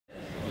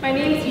My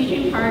name is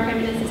Eugene Park. I'm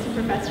an assistant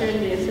professor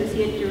and the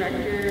associate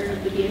director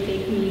of the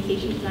BFA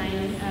Communication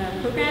Design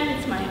program.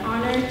 It's my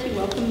honor to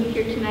welcome you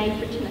here tonight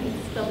for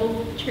tonight's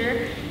double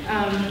chair.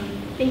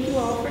 Thank you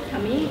all for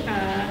coming.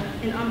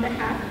 And on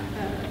behalf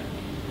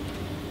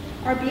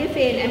our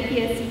BFA and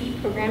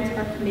MPSCD programs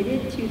are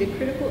committed to the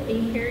critical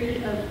inquiry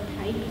of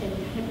type and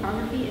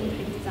typography and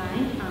type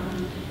design.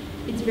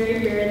 It's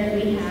very rare that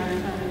we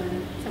have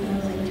someone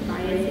like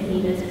Tobias and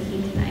Nina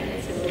speaking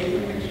tonight, so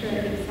we're extra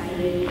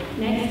excited.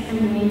 Next, I'm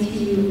going to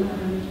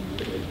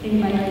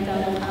invite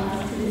Doug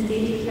Klaus to the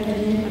stage, the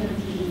president of the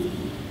TDC.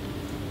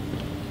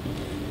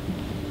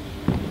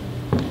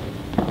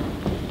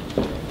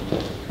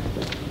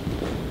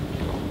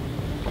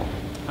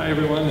 Hi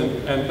everyone,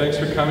 and thanks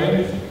for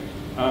coming.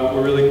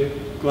 We're really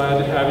glad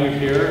to have you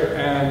here,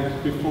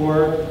 and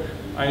before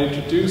I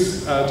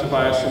introduce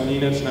Tobias and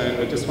Nina tonight,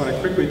 I just want to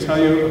quickly tell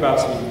you about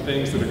some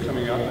things that are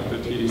coming up at the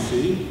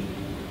TDC.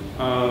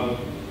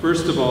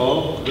 First of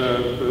all,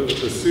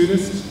 the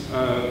soonest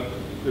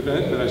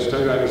event that I should tell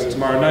you about is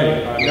tomorrow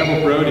night.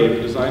 Neville Brody,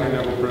 the designer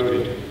Neville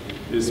Brody,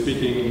 is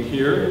speaking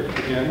here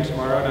again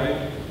tomorrow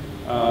night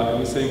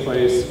in the same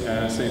place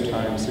at same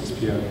time, 6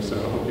 p.m. So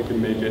I hope you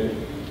can make it.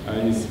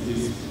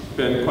 He's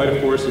been quite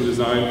a force in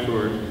design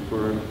for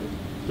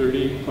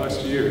 30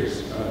 plus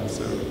years,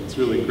 so it's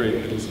really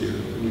great that he's here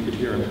and you could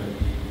hear him.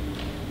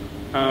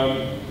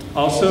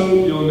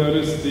 Also, you'll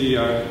notice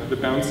the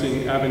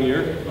bouncing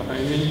avenir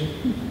behind me.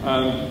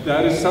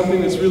 That is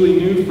something that's really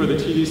new for the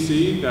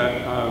TDC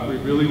that we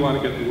really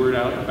want to get the word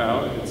out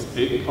about. It's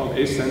called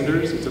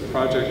Ascenders. It's a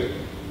project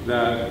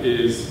that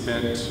is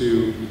meant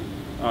to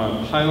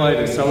highlight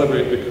and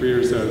celebrate the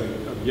careers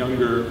of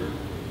younger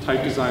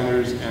type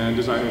designers and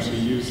designers who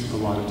use a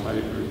lot of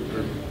type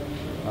or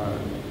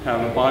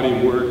have a body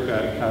of work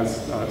that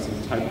has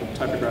some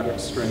typographic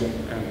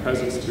strength and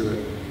presence to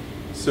it.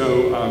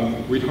 So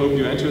we hope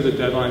you enter. The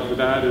deadline for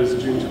that is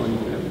June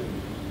 25th.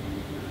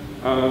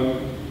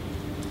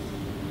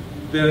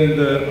 Then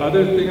the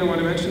other thing I want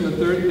to mention, the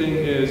third thing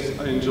is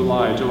in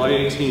July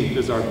 18th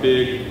is our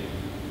big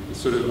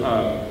sort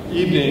of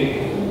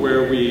evening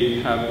where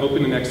we have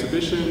opened an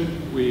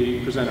exhibition,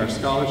 we present our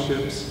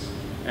scholarships,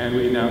 and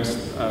we announce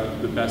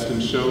the Best in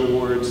Show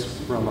awards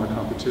from our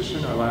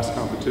competition, our last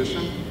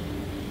competition.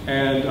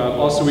 And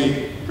also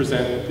we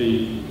present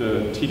the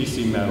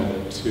TDC medal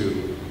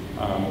to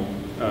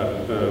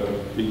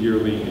the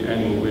yearly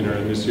annual winner,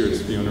 and this year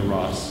it's Fiona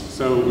Ross.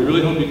 So we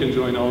really hope you can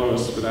join all of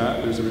us for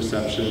that. There's a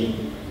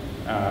reception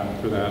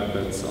for that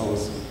that's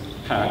always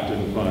packed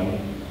and fun.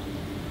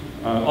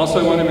 Also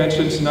I want to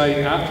mention tonight,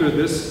 after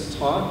this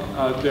talk,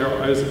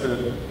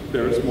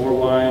 there is more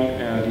wine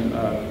and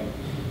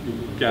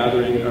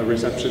gathering a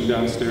reception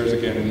downstairs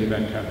again in the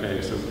event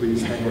cafe, so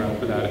please hang around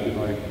for that if you'd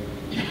like.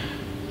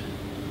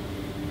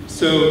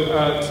 So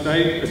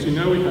tonight, as you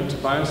know, we have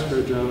Tobias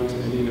Frere-Jones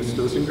and Nina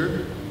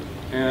Stössinger,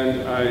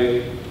 and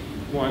I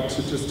want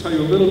to just tell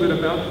you a little bit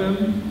about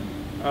them.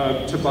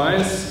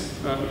 Tobias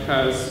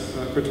has,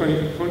 for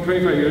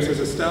 25 years, has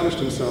established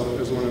himself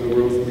as one of the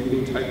world's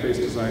leading typeface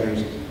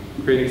designers,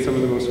 creating some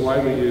of the most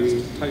widely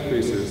used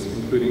typefaces,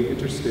 including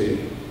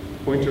Interstate,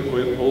 Pointer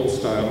Old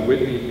Style,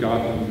 Whitney,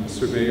 Gotham,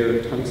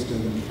 Surveyor,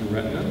 Tungsten, and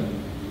Retina.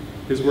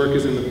 His work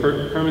is in the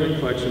permanent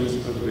collections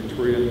of the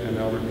Victoria and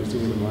Albert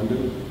Museum in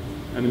London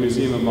and the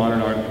Museum of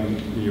Modern Art in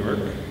New York.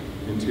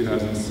 In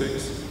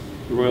 2006,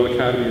 the Royal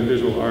Academy of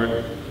Visual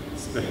Art,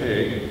 The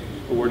Hague,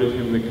 awarded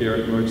him the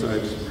Gerrit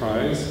Mörgseid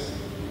Prize,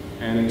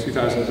 and in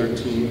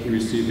 2013 he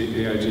received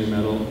the AIG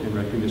Medal in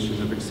recognition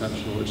of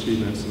exceptional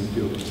achievements in the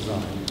field of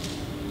design.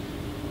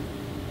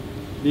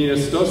 Nina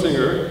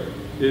Stössinger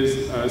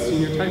is a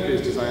senior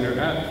typeface designer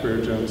at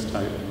Frere-Jones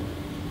Type.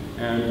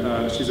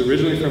 And she's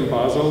originally from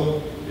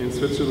Basel in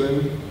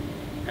Switzerland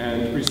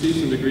and received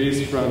some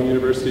degrees from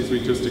universities we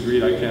just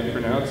agreed I can't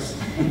pronounce.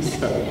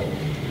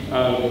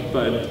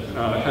 But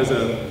has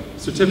a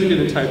certificate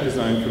in type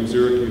design from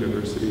Zurich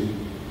University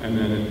and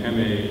then an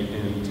MA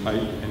in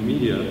type and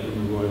media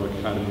from the Royal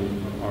Academy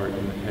of Art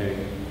in The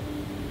Hague.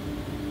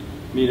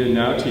 Nina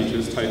now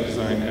teaches type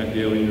design at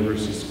Yale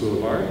University School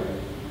of Art.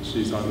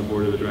 She's on the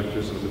board of the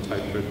directors of the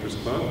Typewriters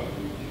Club.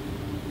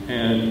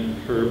 And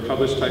her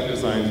published type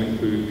designs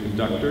include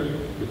Conductor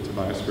with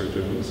Tobias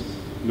Frere-Jones,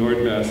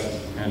 Nordvest,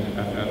 and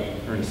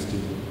FF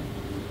Ernestine.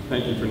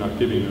 Thank you for not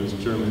giving those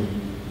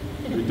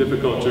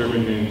difficult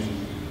German names.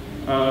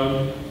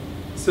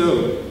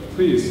 So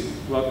please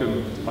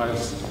welcome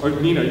Tobias, or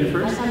Nina, you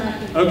first?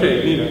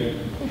 Okay, Nina,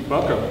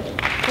 welcome.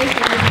 Thank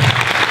you.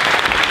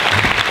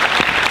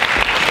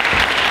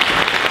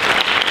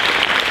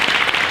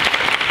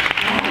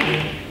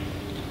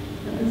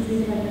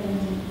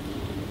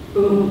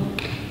 Boom.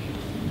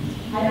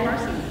 Hi,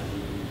 Parsons.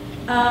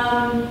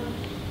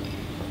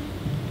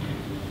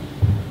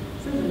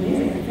 This is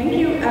amazing. Thank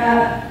you.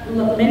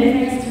 Many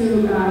thanks to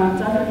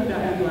Dr. for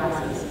your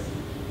glasses.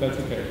 That's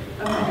okay.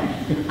 Okay.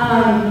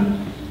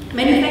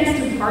 Many thanks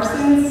to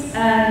Parsons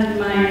and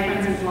my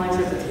friends and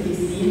colleagues at the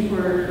TDC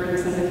for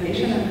this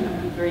invitation.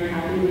 I'm very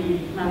happy we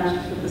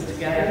managed to put this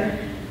together.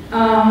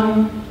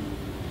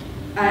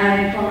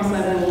 I promise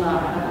I will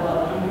not have a lot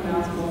of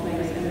unpronounceable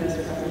things in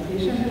this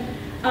presentation.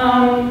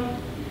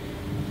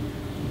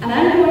 And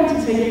I'm going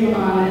to take you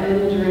on a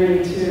little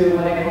journey to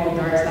what I call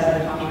the dark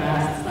side of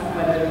contrast. It's not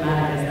quite as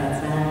dramatic as that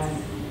sounds.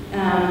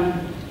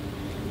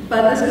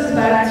 But this goes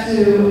back to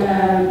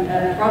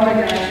a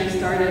project I actually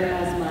started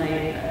as my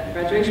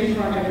graduation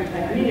project with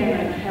Type Media,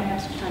 and it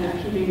kept kind of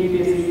keeping me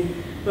busy,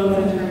 both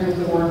in terms of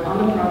the work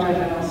on the project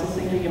and also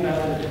thinking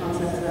about the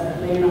concepts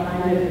that lay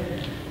behind it.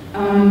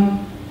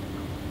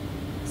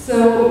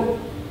 So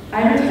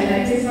I'm a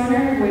typeface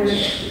designer,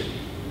 which,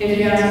 if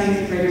you ask me,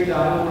 is a great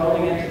job. We're all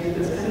going to do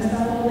this kind of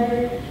stuff all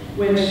day,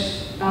 which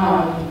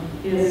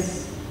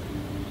is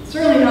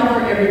certainly not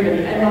for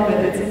everybody. I love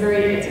it. It's a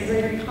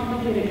very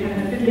complicated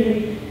kind of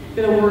fiddly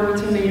bit of work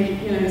to make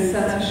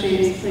sets of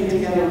shapes play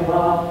together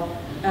well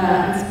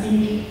and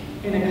speak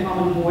in a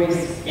common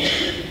voice.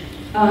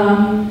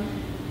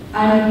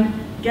 I'm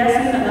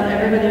guessing that not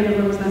everybody in the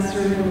room is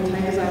necessarily from a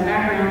type design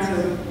background,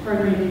 so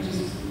pardon me,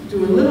 just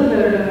do a little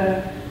bit of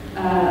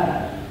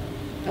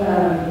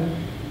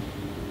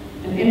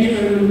an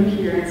intro loop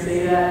here and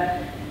say that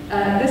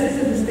this is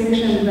a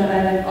distinction that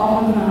I've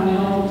often found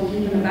helpful to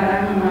keep in the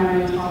back of my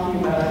mind when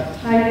talking about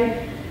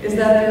type, is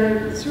that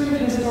there are sort of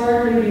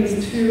historically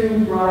these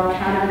two broad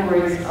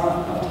categories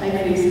of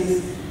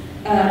typefaces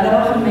that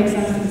often make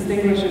sense to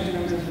distinguish in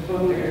terms of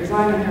both their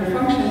design and their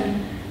function.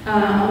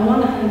 On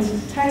one hand,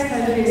 text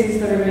typefaces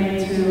that are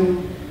made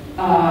to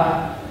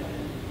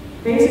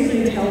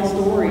basically tell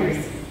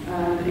stories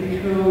and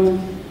encode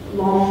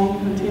long,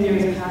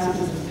 continuous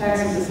passages of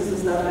text, and this is the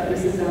stuff that you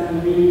sit down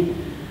and read.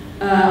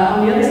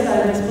 On the other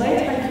side, display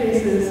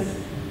typefaces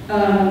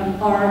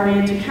are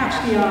made to catch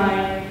the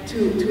eye,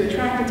 to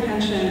attract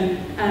attention,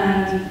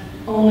 and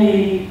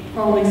only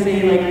probably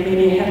say like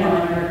maybe a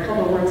headline or a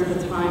couple of words at a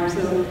time.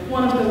 So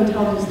one of them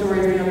tells you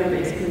stories, the other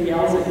basically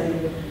yells at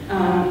you.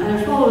 And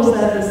it follows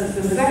that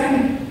the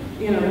second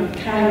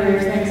category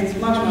of things is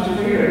much, much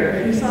clearer.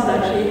 If you saw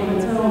that shape on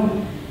its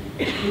own,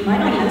 you might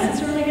not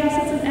necessarily guess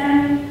it's an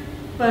M,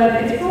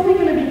 but it's probably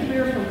going to be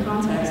clear from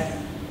context.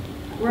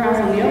 Whereas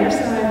on the other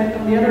side,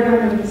 on the other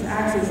end of this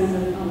axis,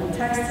 on the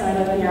text side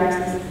of the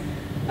axis,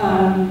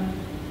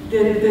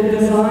 the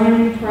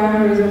design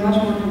parameters are much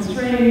more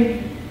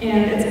constrained,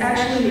 and it's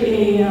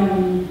actually a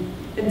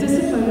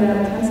discipline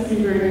that tends to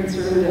be very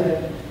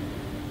conservative.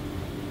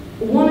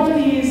 One of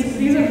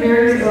these are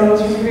various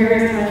O's from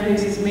various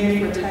typefaces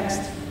made for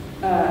text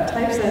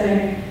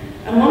typesetting,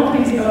 and one of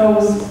these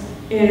O's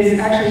is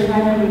actually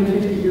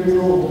 550 years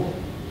old,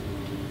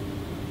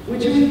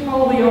 which you would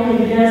probably only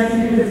guess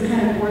because it's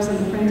kind of coarse and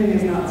the printing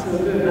is not so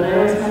good, but I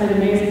always find it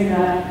amazing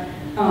that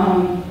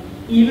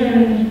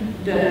even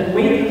the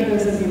weight of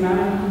this and the amount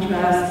of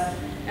contrast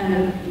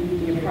and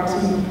the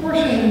approximate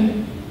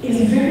proportion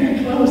is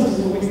very close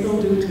to what we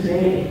still do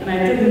today. And I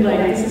didn't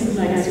this is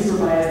like a super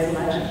biased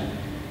selection.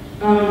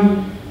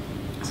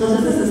 So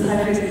this is this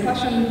typeface in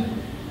question.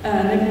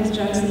 Nicholas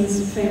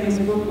Jensen's famous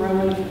book,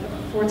 Roman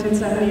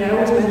 1470. I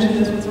always mention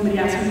this when somebody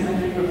asks me what my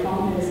favorite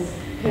font is,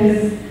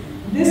 because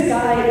this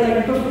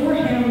guy, before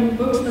him,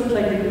 books looked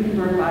like the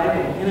Gutenberg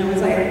Bible, and it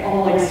was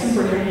all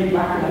super heavy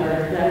black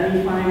letter that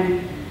we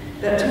find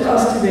that to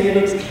us today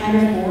looks kind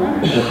of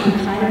foreign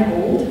and kind of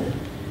old.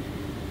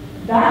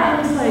 That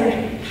looks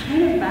like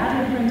kind of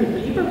badly printed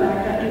paperback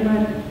that you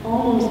might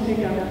almost pick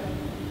up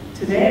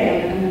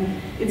today, and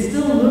it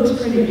still looks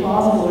pretty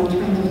plausible in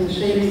terms of the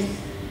shapes,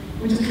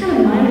 which is kind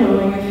of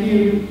mind-blowing if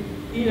you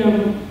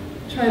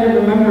try to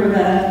remember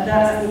that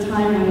that's the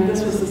time when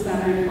this was the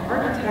standard for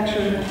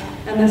architecture,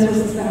 and this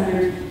was the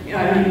standard, the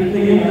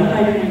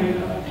high point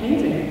of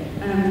painting.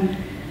 And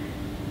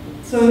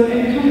so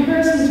in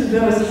comparison to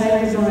those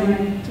type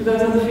design, to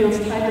those other fields,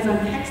 type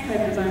design, text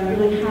type design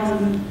really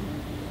hasn't,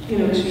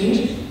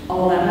 changed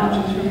all that much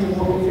in terms of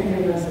what we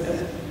think of as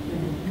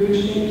good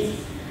shapes.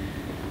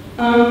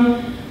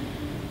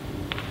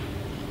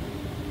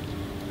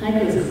 I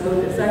could just quote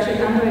this. Actually,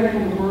 Andrei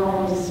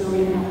Komorov was a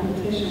Soviet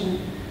mathematician,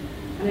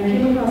 and I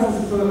came across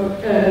this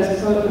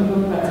quote in a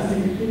book about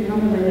something completely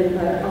unrelated,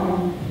 but I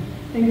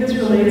think this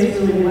relates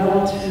really well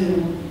to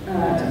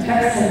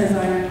text type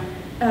design.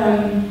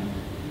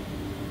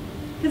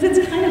 Because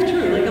it's kind of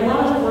true. A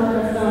lot of the work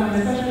I've done,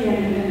 especially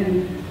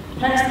in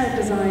text type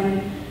design,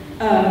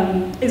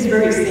 is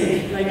very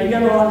safe. You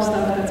get a lot of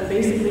stuff that's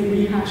basically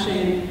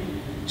rehashing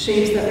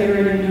shapes that we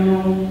already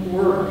know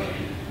work,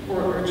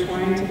 or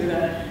trying to do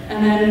that.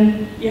 And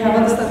then you have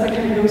other stuff that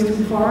kind of goes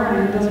too far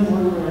and it doesn't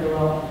work really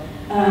well.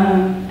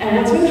 And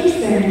what's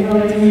interesting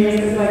really to me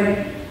is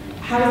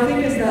how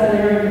thick is that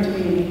layer in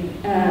between,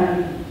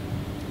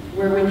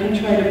 where we can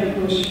try to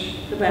push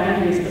the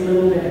boundaries a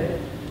little bit.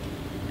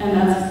 And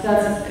that's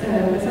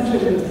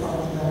essentially what this talk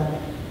is about.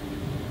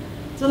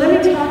 So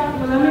let me talk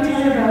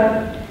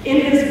about, in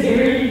this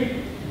very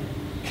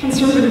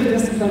conservative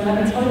discipline,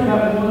 let me tell you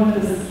about one of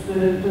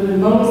the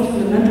most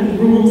fundamental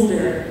rules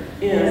there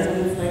is, and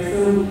it's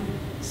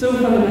so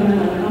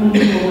fundamental and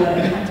unbelievable that I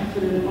have to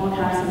put it in all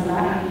caps in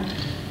Latin.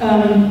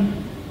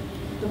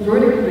 The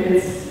vertical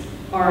bits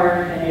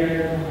are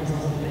heavier than the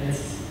horizontal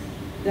bits.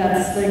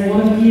 That's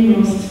one of the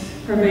most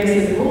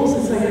pervasive rules.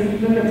 It's like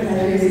if you look at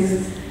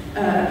typefaces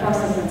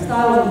across different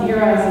styles and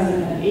eras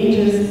and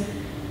ages,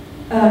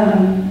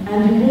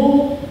 and you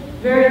will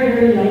very,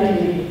 very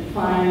likely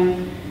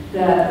find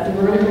that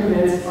the vertical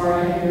bits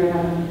are heavier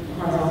than the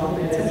horizontal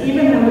bits. And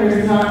even when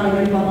there's not,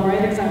 like in the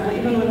right example,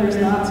 even when there's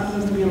not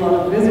supposed to be a lot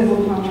of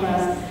visible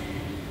contrast,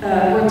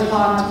 we're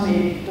taught to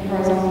make the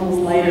horizontals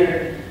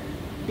lighter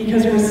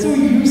because we're so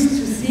used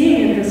to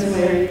seeing it this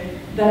way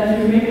that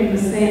if we make them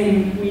the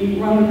same, we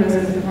run the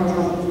risk of the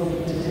horizontals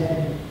looking too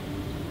heavy.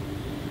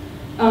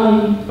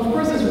 Of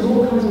course, this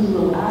rule comes with a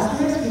little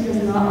asterisk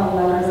because not all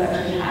letters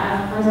actually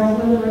have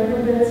horizontal and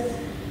vertical bits.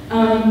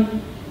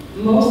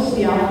 Most of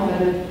the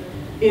alphabet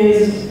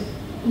is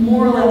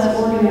more or less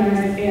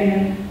organized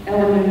in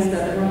elements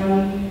that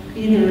run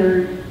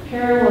either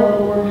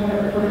parallel or kind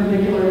of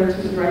perpendicular to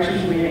the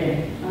direction we're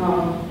in.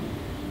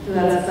 So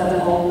that's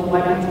all the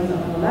white ones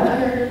on the left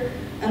here.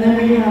 And then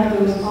we have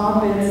those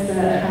odd bits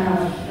that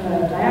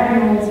have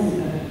diagonals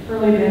and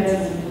curly bits,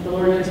 and the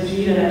lowercase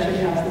g that actually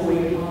has the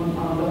weight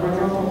on the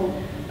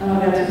horizontal. I'll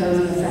get to those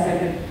in a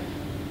second.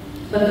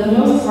 But for the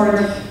most part,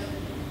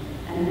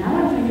 and now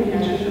I'm thinking I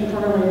should have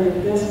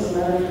correlated this with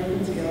letter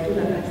frequency. I'll do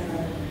that next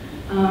time.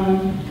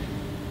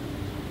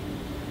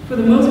 For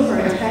the most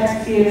part,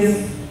 text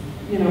is,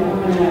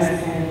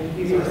 organized, and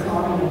these are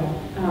orthogonal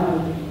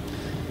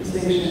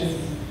distinctions.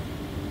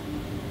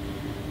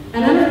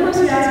 And then, of course,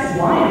 you ask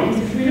why.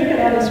 Because if we look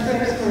at other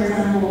scripts, for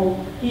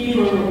example,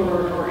 Hebrew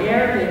or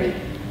Arabic,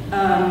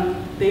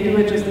 they do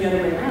it just the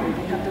other way around.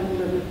 They have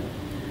the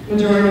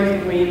majority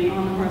of the weight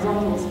on the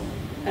horizontals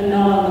and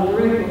not on the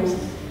verticals.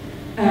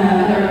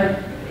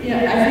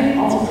 I think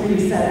also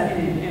pretty set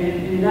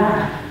in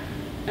that.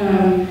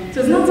 So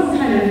it's not some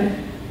kind of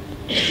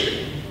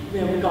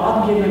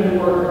God-given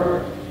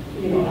or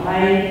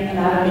high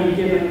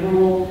anatomy-given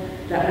rule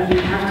that we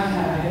have to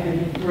have heavy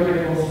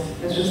verticals.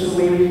 It's just the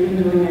way we've been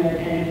doing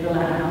it in the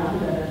Latin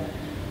alphabet.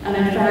 And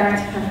in fact,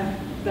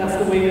 that's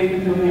the way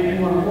we've been doing it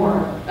more and more.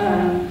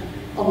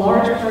 A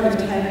large part of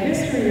type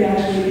history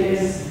actually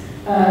is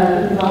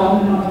the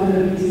development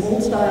of these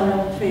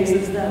old-style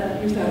phases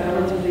that used to have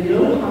relatively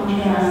low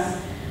contrast.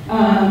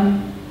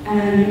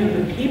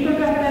 And the paper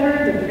got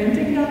better, the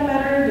printing got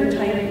better, the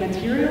type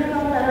material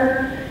got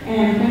better,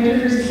 and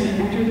printers kind of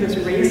entered this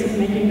race of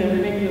making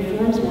the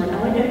forms more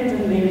elegant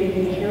and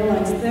making the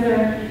hairlines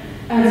thinner.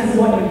 And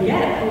so what you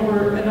get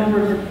over a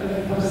number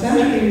of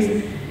centuries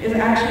is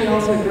actually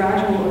also a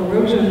gradual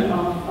erosion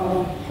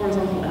of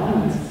horizontal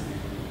elements.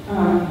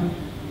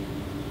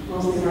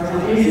 Mostly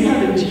horizontal. You see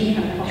how the G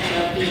kind of pops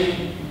out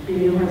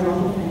being a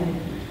horizontal thing.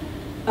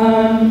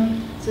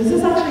 So is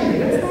this actually a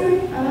good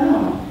thing? I don't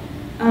know.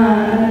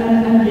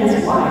 And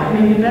yes, why? I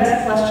mean, the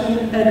best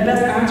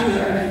answer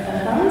that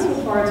I've found so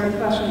far to the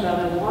question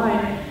about the why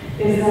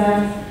is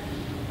that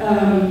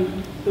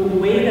the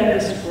way that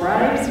the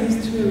scribes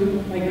used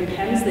to, like the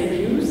pens they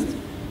used,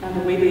 and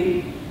the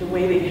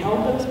way they held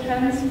those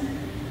pens,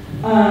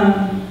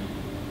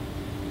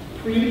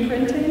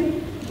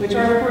 pre-printing, which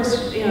are of course,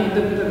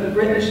 the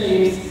written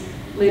shapes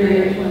later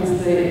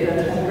influenced the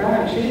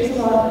typographic shapes a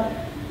lot,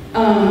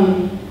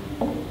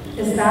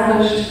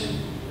 established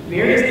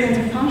various kinds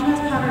of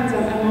contrast patterns.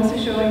 I'm mostly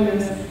showing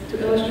this to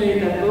illustrate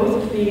that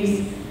both of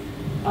these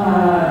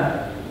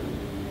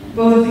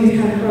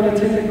kind of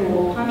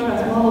prototypical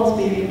contrast models,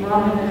 being the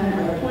rounded pen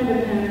or the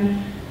pointed pen,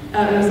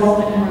 result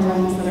in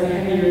horizontals that are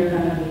heavier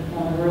than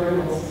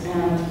verticals,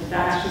 and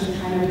that's just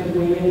kind of the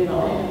way it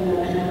developed, and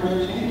that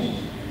never changed.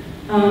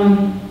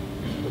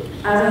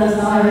 As an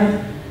aside,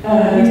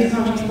 these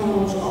contrast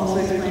models also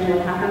explain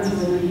what happens with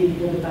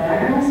the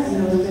diagonals and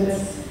those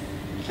bits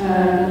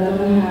that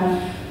don't have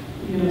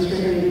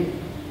strictly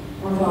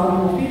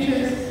orthogonal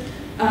features.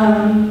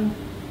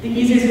 The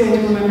easiest way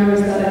to remember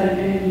is that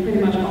in pretty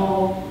much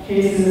all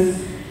cases,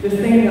 the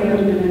thing that would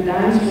have been the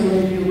downstream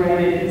if you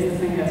write it is the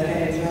thing that's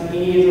heavy. So an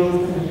E is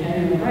always going to be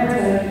heavy on the right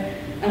side,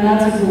 and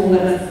that's a rule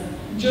that's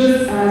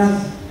just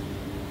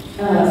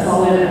as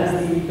solid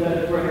as the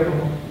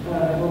vertical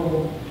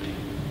rule.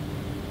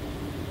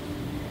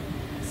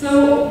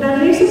 So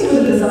that leaves us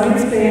with a design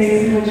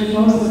space in which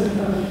most of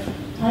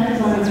type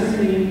design,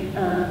 certainly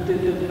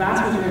the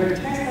vast majority of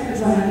text type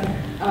design,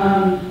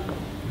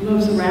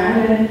 moves around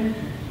it,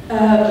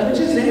 which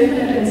is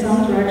infinite in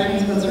some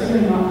directions, but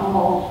certainly not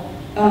all.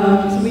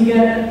 So we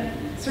get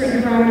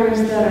certain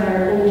parameters that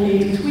are okay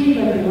to tweak,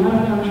 like the amount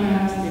of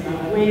contrast, the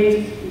amount of weight,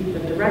 the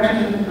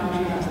direction of the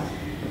contrast.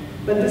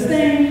 But this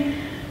thing,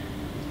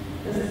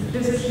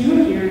 this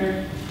cube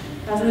here,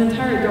 has an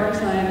entire dark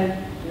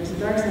side. There's a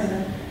dark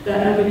side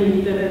that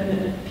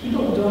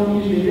people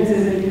don't usually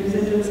visit because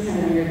it looks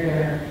kind of weird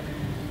there.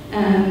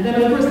 And then,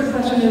 of course, the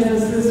question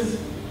is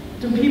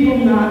do people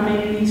not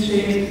make these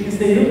shapes because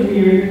they look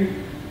weird,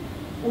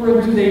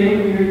 or do they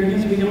look weird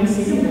because we don't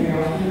see them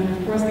very often? And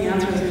of course, the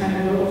answer is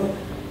kind of both,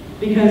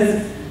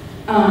 because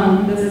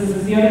this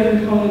is the other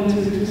component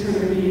to sort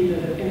of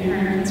the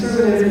inherent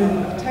conservatism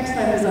of text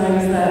type design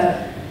is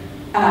that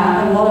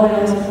a lot of it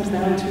also comes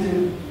down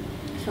to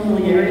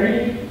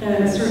familiarity,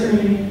 and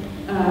certainly,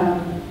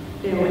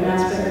 an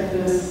aspect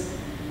of this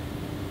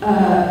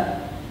that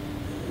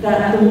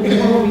the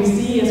more we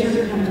see a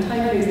certain kind of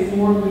typeface, the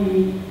more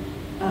we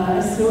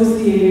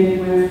associate it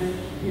with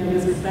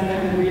that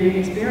kind of reading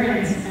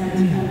experience,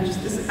 and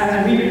just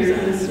as readers,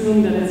 and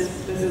assume that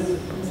this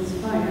is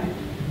fine.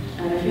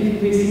 And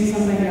if we see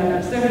something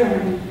that's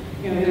different,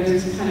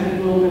 there's this kind of a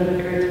little bit of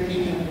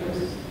irritation at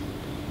first.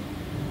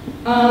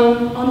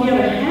 On the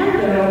other hand,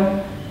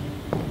 though,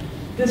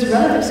 this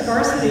relative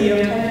scarcity of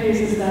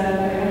typefaces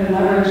that kind of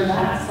leverage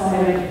that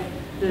side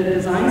of the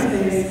design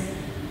space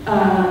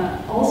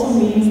also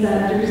means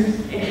that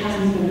it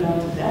hasn't been done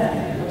to death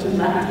yet, which in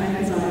Latin type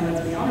design,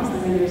 let's be honest,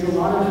 I mean, there's a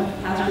lot of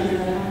passages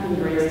that have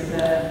been raised to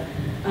death.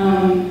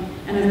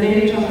 And as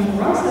David Jonathan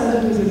Ross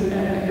says, who's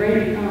a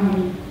great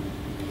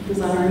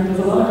designer who does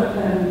a lot of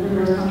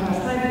reverse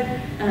contrast type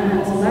and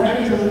also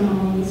lectures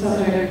on the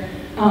subject,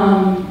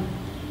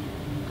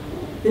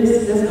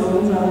 this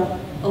opens up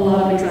a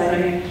lot of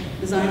exciting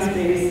design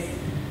space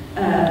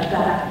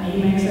that may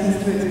make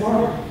sense to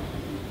explore.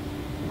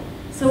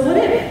 So what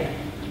if?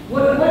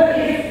 What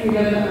if we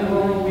live in a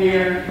world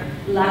where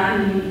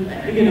Latin,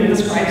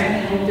 describes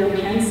and held their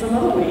pen some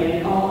other way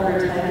and all are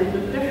type a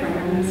bit different? I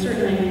mean, it's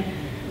certainly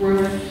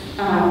worth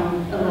a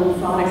little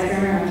thought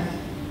experiment.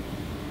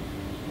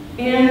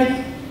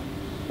 And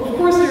of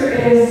course,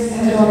 there is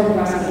historical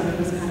precedent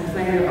for this kind of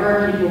thing. There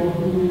are people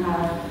who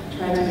have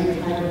tried to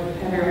make type of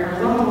heavier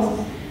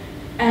horizontals.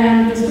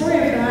 And the story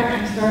of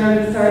that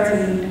starts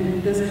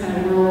in this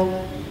kind of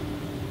world.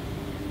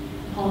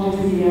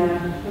 Apologies,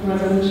 the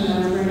resolution, I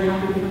was very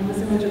happy with this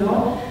image at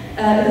all.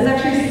 It is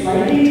actually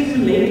slightly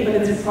too late, but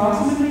it's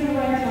approximately the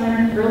right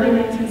time, early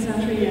 19th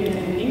century in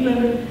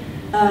England.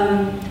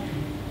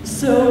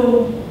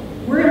 So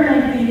we're in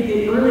like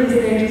the early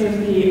stages of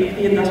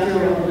the Industrial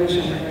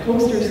Revolution. Right?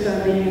 Posters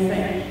start being a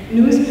thing.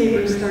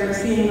 Newspapers start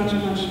seeing much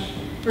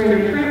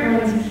greater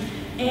print runs.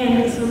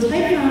 And so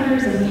type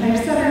founders and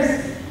typesetters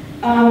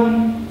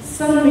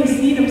suddenly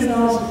see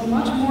themselves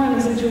much more in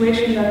the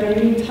situation that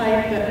they need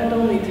type that not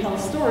only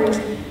tells stories,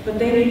 but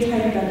they need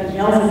type that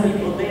yells at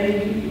people.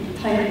 They need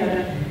type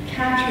that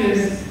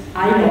captures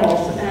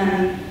eyeballs,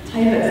 and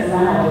type that's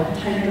loud,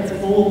 type that's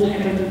bold,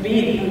 type that's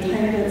beat, and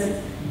type that's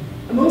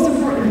most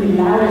importantly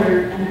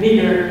louder and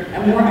bigger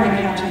and more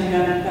eye-catching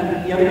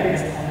than the other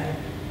guy's type.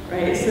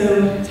 Right?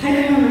 So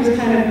type founders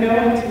kind of go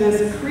into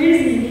this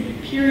crazy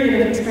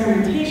period of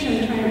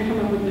experimentation, trying to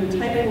come up with new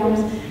type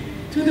forms,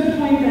 to the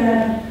point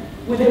that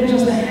within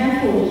just a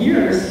handful of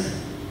years,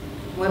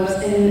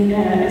 was in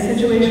a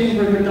situation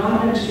where the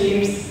dominant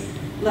shapes,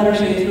 letter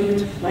shapes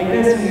looked like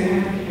this, when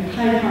you have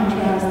high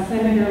contrast,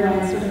 thin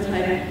hairline sort of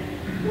type.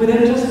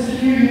 Within just a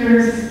few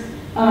years,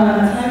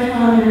 type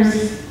founders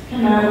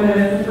came out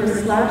with the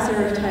first slab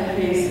serif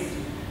typeface,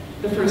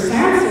 the first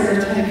sans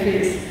serif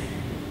typeface,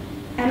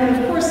 and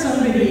then of course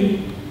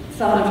somebody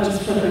thought of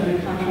just flipping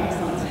the contrast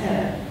on its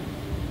head.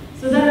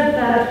 So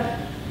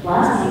that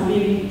last one,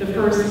 being the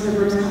first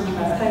reverse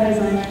contrast type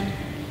design,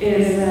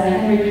 is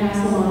Henry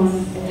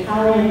Castellan's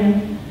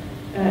Italian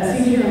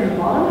signature on the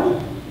bottom.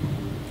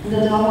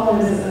 The top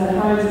is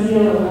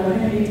Yale of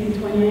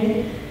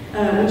 1828,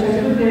 which I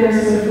put there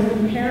sort of for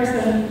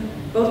comparison,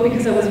 both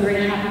because I was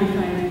very happy to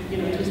find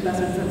two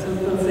specimens that sort of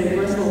both say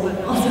Bristol, but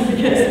also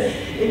because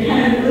it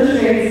kind of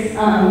illustrates,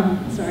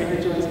 sorry,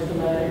 the joys of the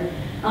letter,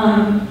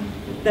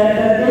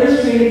 that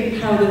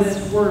illustrates how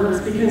this works,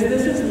 because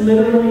this is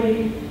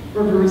literally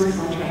reverse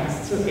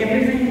contrast. So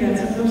everything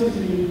that's supposed to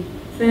be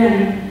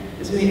thin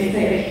is made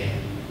thick.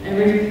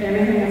 Everything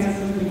that's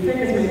supposed to be thick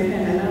is made thin,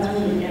 and that's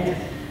really it.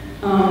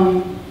 I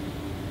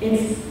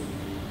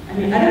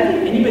don't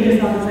think anybody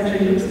thought this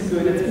actually looks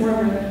good. It's more of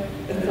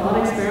a thought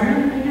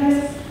experiment, I guess.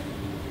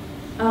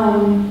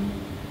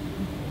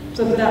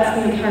 So that's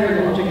the entire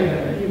logic of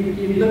it.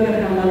 You look at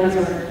how letters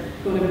are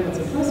going to be what's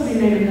supposed to be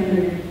made, and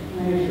then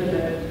you flip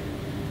it.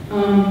 I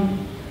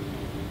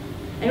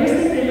always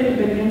think they look a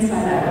bit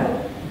inside out,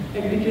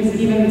 because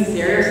even the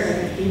serifs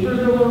like paper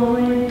go a long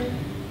way.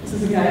 This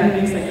is a guy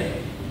who makes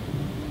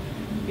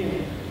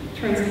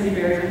turns teddy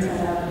bears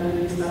inside out and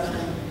then stuff.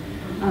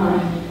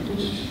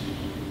 Which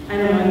I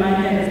don't know, in my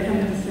head it's kind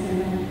of the same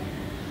thing.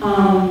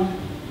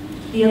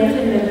 The other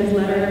thing that these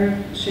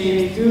letter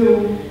shapes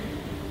do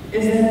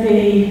is that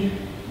they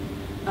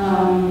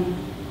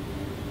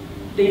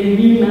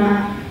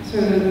remap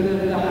sort of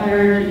the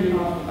hierarchy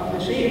of the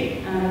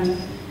shape and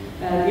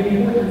the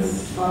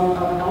importance of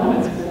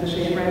elements within the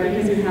shape, right?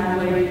 Because you have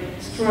like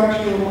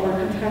structural or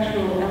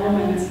contextual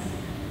elements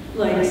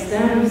like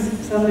stems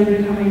suddenly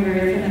becoming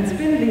very thin and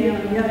spindly, and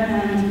on the other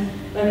hand,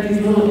 like these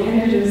little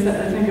appendages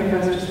that we think of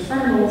as just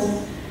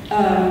terminals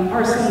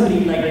are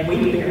suddenly like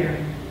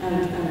weight-bearing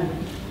and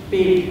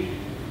big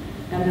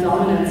and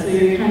dominant. So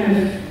you're kind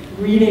of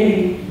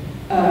reading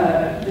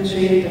the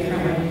shape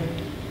differently.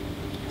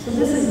 So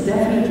this is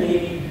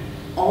definitely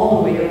all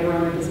the way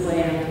around this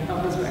layout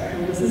of the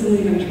spectrum. This isn't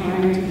even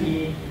trying to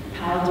be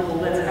palatable.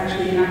 That's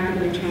actually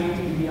actively trying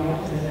to be the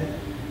opposite.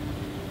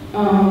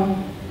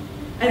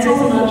 It's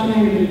also not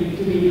trying to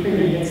be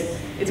pretty.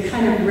 It's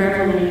kind of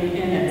reveling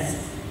in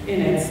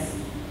its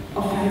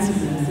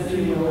offensiveness, if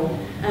you will,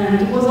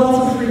 and was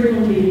also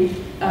frequently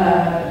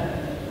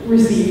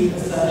received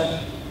as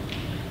such.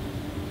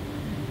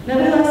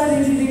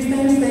 Nevertheless, these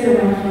things stayed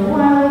around for a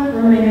while,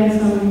 remained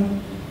some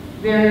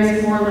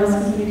various more or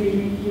less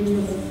completely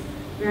useless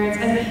variants.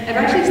 I've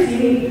actually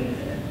seen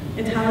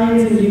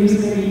Italians in use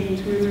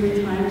maybe 2 or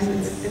 3 times.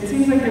 It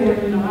seems like they were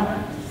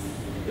not,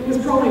 it was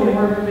probably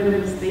more of a bit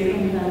of a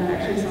statement than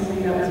actually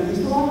something that was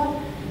used a lot.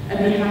 I'd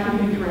be happy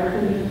to be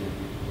corrected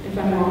if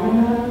I'm wrong in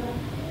that.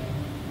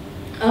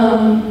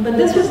 But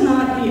this was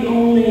not the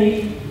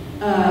only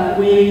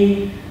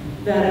way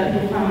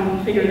that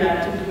people figured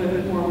out to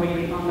put more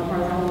weight on the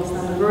horizontals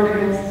than the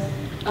verticals.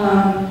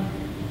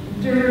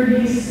 There are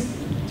these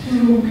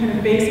 2 kind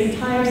of basic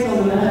types.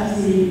 On the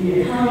left,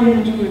 the Italian,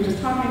 which we were just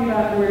talking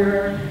about,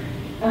 where,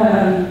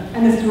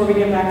 and this is where we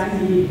get back to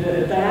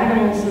the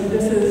diagonal. So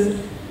this is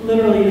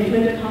literally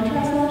flipped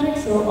contrast logic.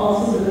 So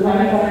also the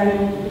light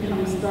diagonal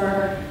becomes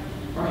dark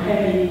or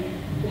heavy.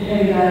 The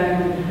heavy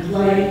diagonal becomes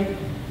light,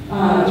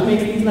 which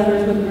makes these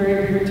letters look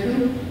very weird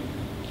too.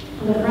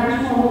 And the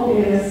French model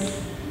is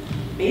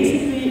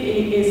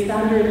basically a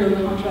standard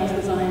low contrast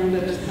design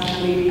that just has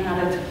to be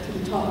added to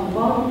the top and the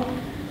bottom.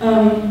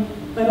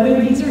 By the way,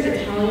 these are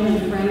Italian and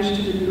French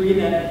to the degree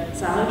that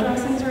salad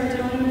dressings are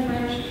Italian and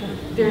French.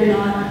 They're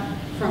not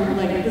from,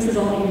 like, this is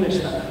all English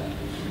stuff.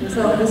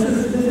 So this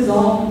is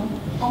all,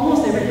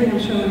 almost everything I'm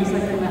showing is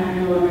like from the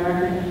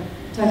Anglo-American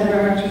type of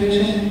graphic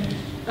tradition.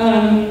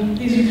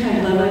 These are kind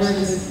of leverage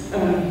this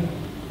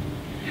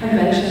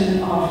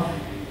convention of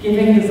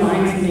giving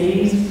designs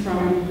names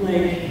from,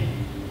 like,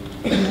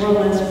 more or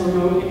less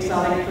remote,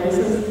 exotic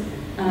places,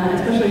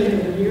 especially to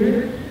the weird.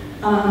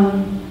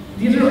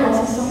 These are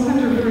also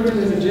sometimes referred to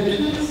as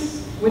Egyptians,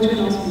 which can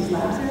also be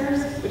Slabsers,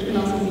 which can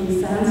also be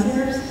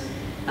Sandsers.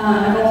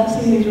 I've also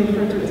seen these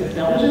referred to as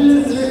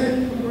Belgians in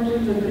certain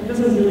proportions. It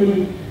doesn't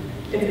really,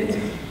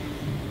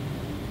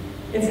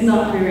 it's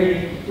not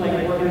very,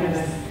 like,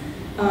 organized.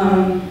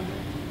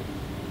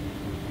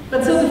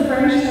 But so the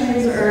French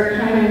things are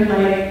kind of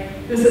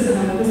like, this is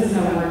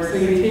how it works. So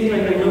you take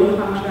like a low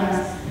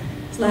contrast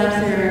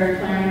Slabser,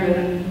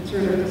 Clarendon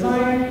sort of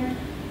design,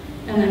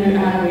 and then you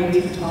add weight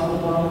to the top and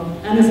the bottom.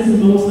 And this is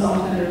most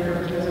often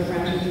referred to as a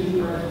French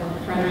deep or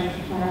French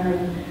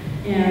Clarendon.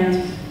 And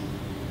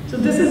so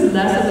this is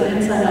less of an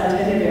inside-out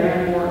teddy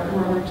bear and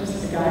more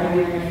just a guy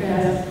wearing a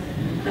vest.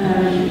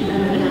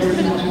 And of course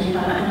the matching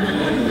platform.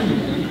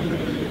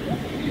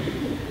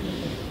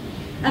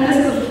 And this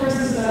is of course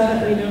the stuff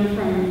that we know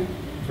from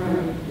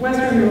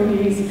Western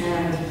movies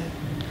and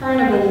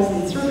carnivals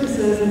and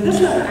circuses, and this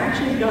stuff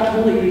actually got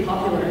really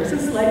popular. This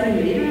is slightly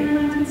later in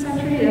the 19th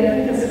century. I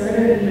think it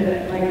started in the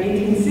like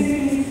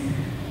 1860s,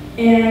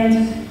 and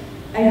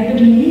I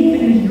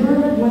believe in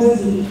Europe was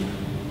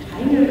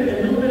kind of a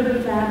little bit of a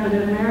fad, but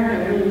in America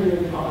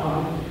really caught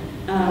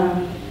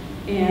on,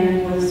 and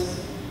was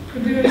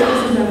produced. This is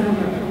from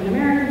an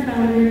American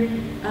foundry,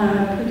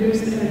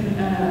 produced in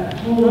a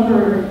whole number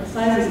of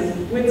sizes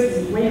and widths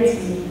and weights,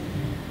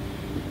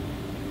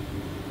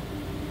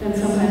 and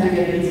sometimes you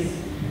get these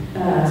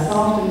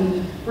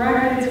softened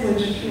brackets,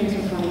 which makes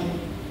for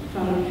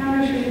fun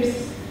counter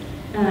shapes,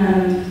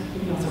 and you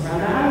can also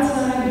round the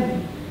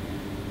outside.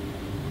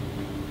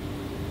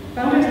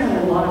 Founders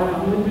had a lot of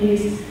fun with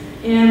these,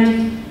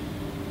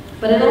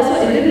 but it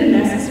didn't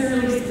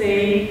necessarily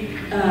stay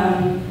a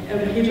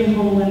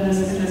pigeonhole in this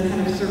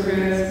kind of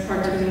circus,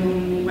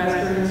 cartoon,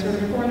 western sort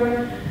of corner,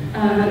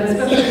 but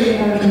especially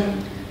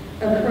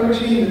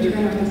approaching the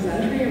turn of the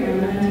century,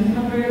 around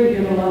 1900, you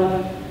get a lot of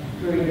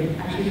very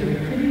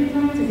pretty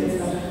designs. You get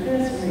stuff like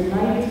this, very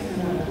light,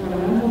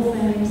 ornamental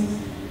things,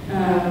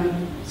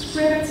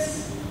 scripts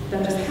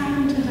that just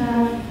happen to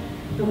have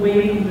the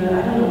weight of the,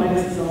 I don't know why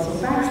this is also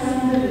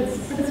backslanted,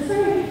 but it's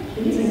very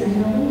pleasing. I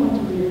really want to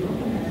read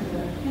looking at it.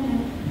 Yeah.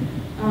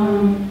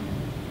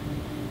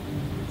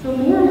 So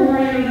more and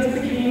more,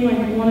 this became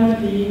like one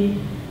of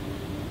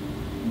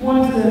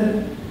the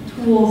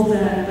tools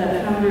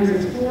that founders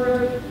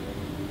explored.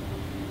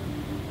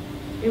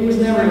 It was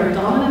never a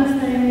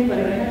dominant thing, but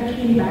it kind of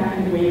came back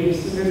in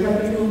waves. So there's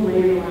like this little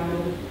wave around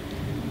it.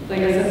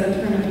 Like I said,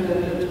 the turn of the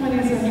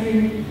 20th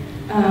century.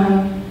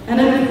 And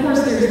then, of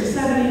course, there's the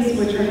 70s,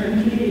 which are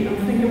completely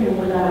unthinkable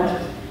without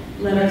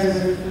letters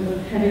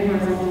with heavy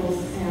horizontals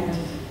and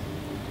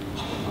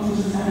also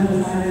just add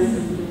the sizes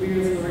and the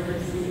weirdest word to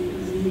see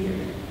the Z here.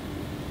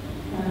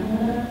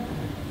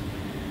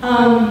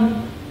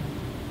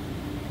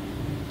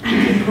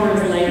 And of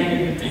course,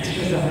 lighting the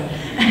textures of it.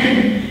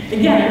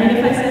 Again, I mean,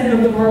 if I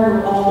said before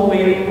we're all the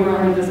way over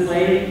on the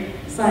display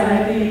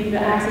side of the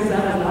axis,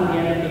 that was not the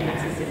end of the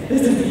axis yet.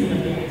 This is the end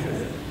of the axis.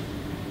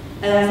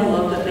 I also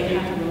love that they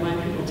have to remind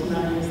people to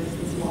not use this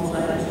in small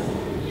sizes.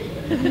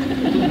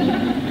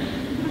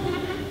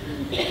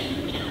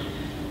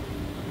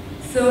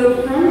 So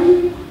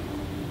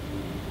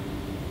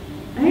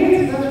I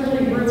think that's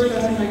really worth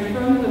stressing, like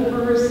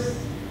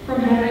from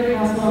Henry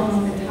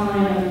Castellan's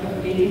Italian of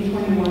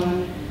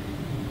 1821,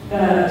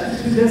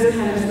 to this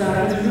kind of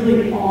stuff, it's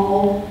really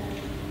all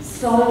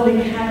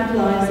solidly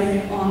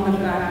capitalizing on the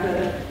fact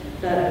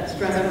that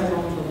stress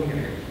horizontals are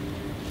weird.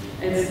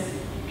 It's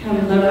kind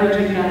of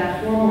leveraging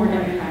that for more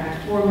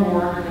impact, four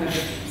more kind of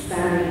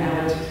standing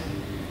out.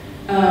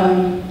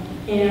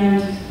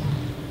 Here's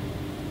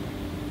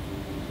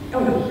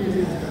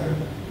the answer.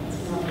 That's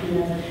not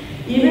good.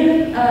 Even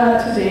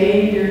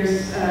today,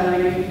 there's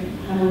like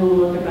have a little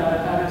look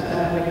about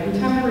like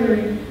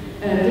contemporary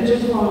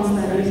digital fonts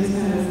that use this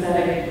kind of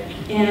aesthetic,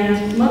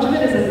 and much of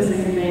it is at the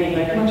same vein.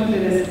 Like much of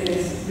it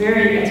is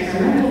very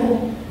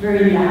experimental,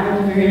 very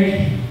loud,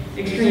 very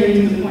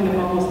extreme to the point of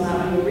almost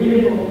not being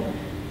readable,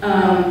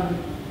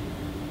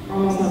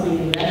 almost not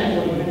being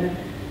legible even.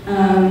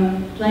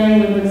 Playing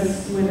with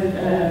this, with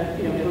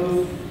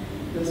both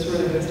the sort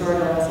of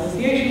historical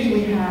associations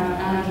we have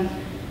and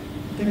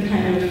the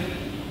kind of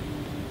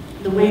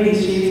the way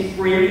these shapes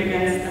break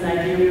against an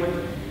idea of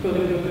what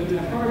quote-unquote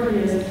typography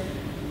is.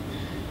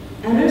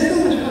 And there's so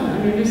much fun. I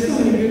mean, there's so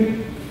many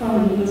good,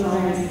 fun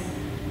designs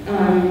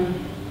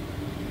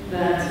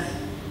that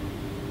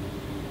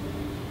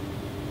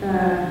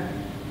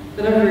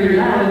are very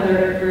loud,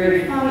 they're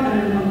very fun,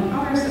 and on the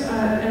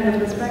other end of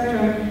the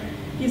spectrum,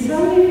 you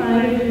suddenly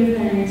find a few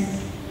things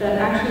that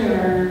actually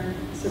are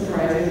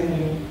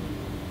surprisingly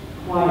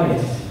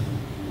quiet.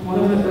 One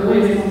of the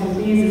earliest ones of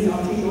these is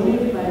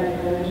Antigone by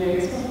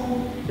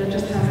Giebichenstein, that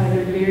just has like a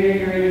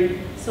very, very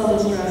subtle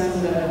stress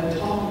on the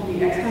top of the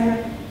X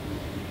type.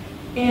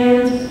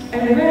 And I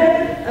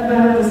read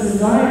about this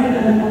design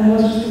and I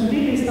was just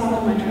completely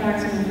stopped in my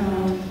tracks when I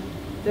found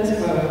this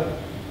quote.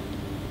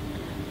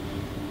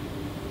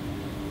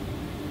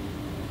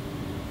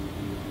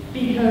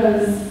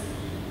 Because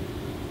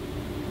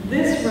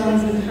this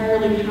runs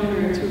entirely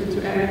counter to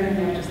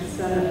everything I've just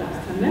said in the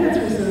past 10 minutes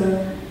or so.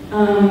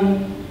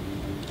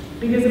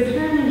 Because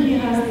apparently he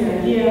has the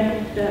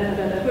idea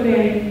that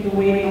putting the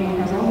weight on the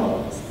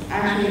horizontals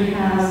actually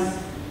has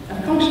a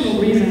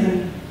functional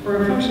reason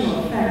or a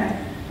functional effect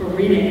for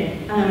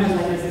reading. And I'm just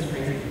like, this is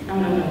crazy. I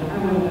want to know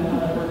how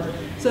that works.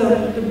 So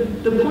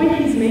the point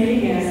he's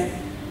making is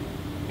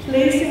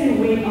placing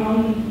the weight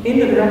in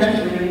the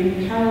direction of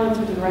reading, parallel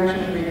to the direction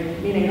of reading,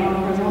 meaning on the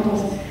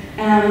horizontals,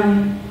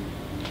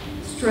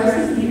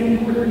 stresses the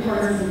important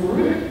parts of the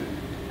word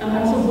and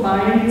also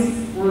binds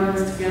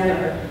words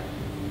together.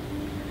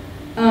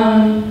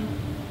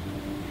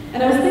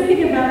 And I was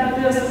thinking about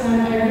this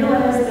and I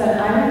realized that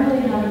I don't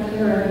really have a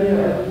clear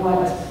idea of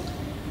what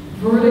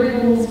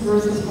verticals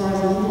versus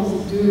horizontals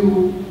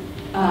do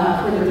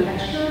for the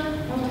texture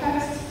of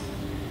text.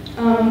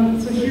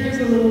 So here's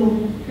a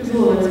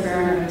little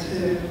experiment to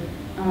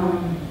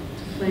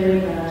play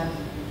with that.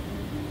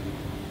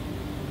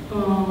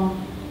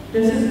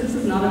 This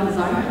is not a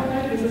design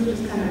project. This is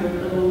just kind of a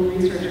little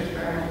research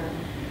experiment.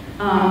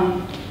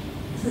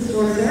 This is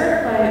Stössinger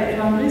by FF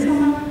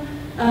Ernestine,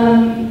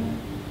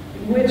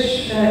 which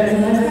is a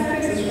nice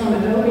typeface. It's from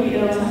Adobe. It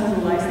also has a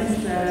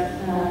license that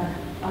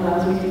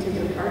allows me to take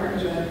it apart,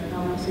 which I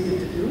now proceeded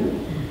to do.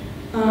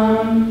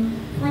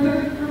 For the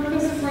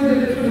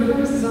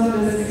purposes of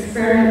this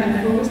experiment,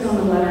 I focused on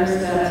the letters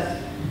that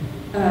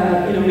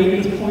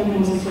make this point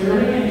most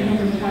clearly in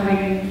terms of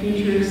having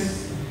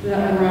features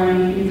that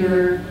run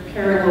either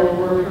parallel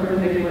or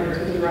perpendicular to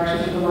the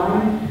direction of the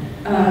line.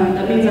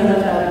 That means I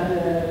left out the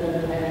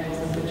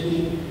diagonals of the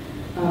G,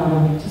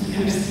 just to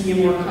kind of see a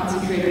more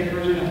concentrated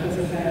version of this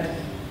effect.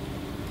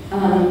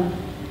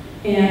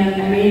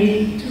 And I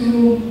made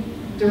two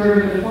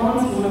derivative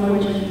fonts, one of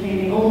which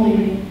contained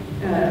only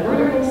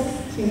verticals,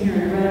 seen here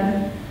in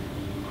red.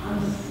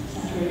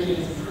 Saturation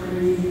is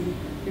crazy.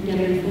 You're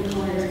getting a full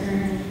color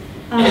experience.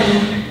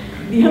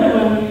 The other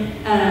one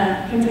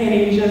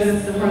containing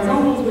just the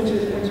horizontals, which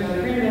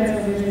are green beds,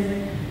 obviously.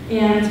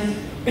 And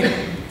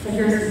so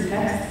here's the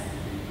text.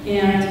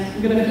 And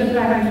I'm going to flip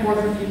back and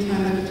forth a few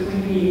times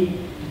between the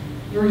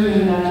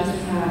version that just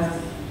has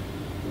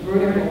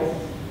verticals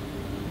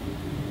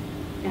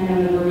and then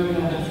the version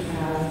that just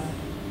has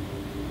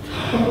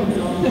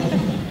horizontals.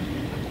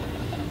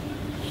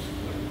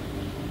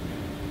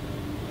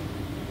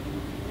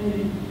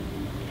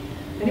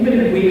 Anybody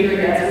wager a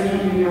guess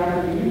which one you'd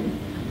rather read?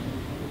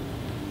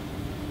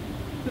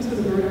 Who's for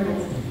the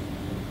verticals?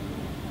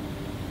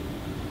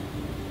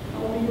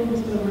 All people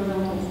who's for the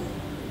horizontals?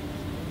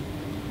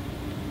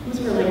 Who's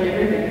for like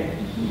everything?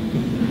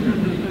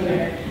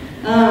 Okay.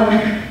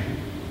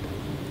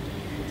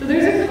 So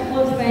there's a couple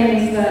of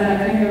things that I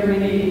think are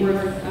really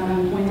worth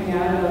pointing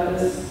out about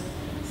this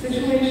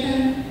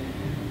situation.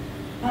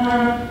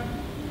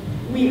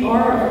 We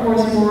are, of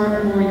course,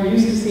 more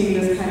used to seeing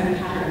this kind of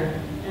pattern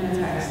in a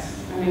text.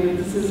 I mean,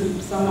 this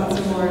is somewhat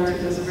similar to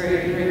this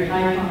very, very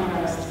high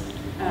contrast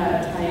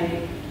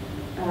type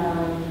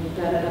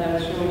that I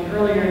was showing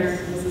earlier.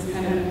 So this is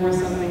kind of more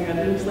something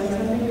that looks like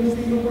something you've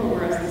seen before,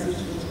 whereas this is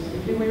just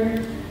completely weird.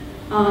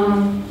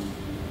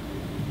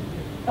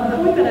 A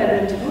point that I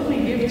would totally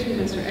give to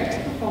Mr. X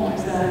performer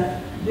is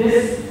that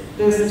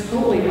this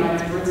totally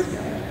binds words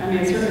together. I mean,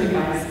 it certainly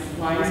binds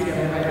lines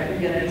together, right? You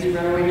get these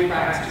runaway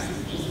tracks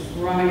just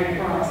running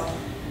across.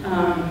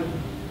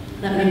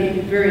 That make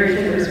it very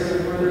clear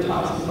sort of where the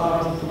tops and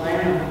bottoms of the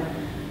line are.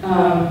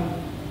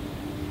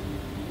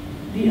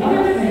 The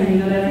other thing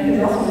that I think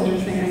is also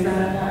interesting is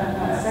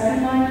that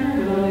second line here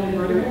with only the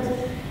verticals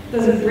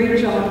does a great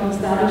job of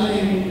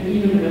establishing an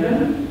even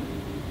rhythm,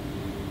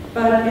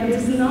 but it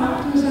does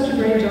not do such a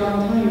great job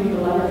of telling you what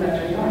the letters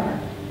actually are,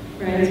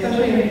 right?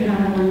 Especially if you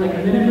have a word like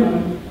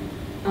minimum.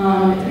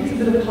 It takes a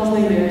bit of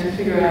puzzling there to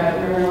figure out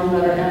where one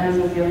letter ends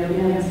and the other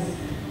begins.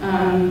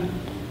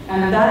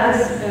 And that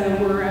is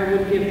where I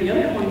would give the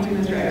other point to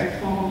Mr.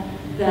 Exton,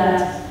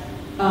 that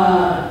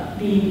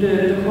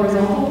the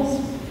horizontals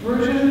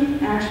version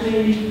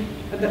actually,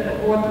 what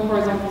the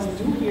horizontals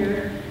do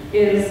here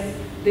is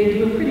they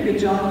do a pretty good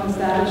job of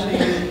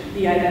establishing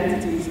the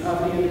identities of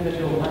the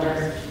individual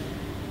letters.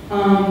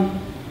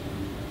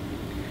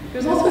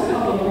 There's also a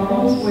couple of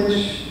problems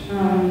which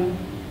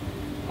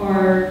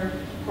are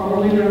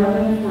probably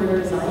relevant for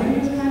designing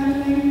this kind of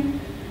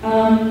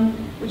thing,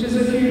 which is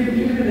if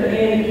you look at the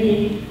A and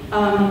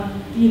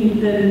E,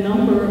 the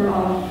number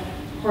of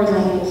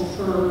horizontals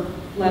per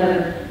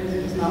letter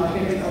is not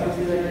fixed.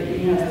 Obviously, like the E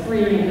has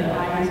 3 and the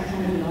I has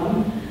kind of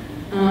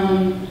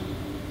none.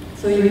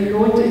 So you're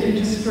going to, if you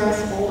just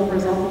stress all the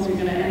horizontals, you're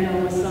going to end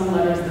up with some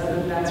letters that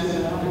look fancier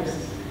than others.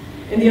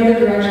 In the other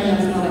direction,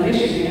 that's not an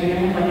issue. You know, you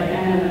have like an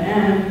N and an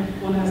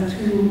M. One has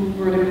 2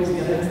 verticals, the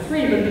other has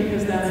 3, but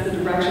because that's the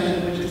direction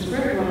in which the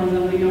script runs,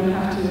 then we don't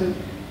have to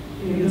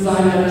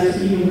design letters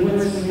to even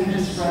widths. We can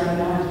just spread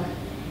them out,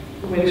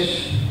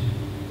 which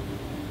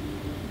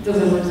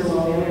doesn't work so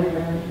well the other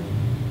way.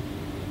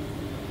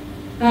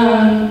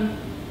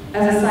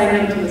 As a side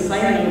note to the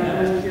side note,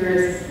 I was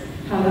curious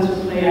how this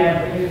would play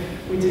out if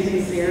we take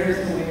the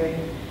serifs away.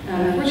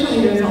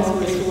 Fortunately, there's also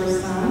a source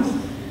sound,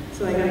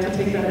 so I got to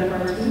take that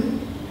apart too.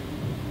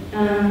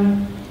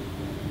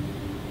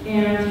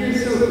 And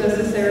here's so there's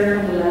the serif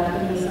on the left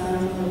and the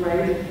sounds on the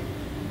right.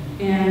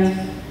 And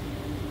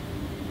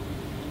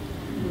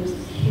it looks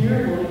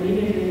terrible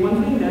immediately. One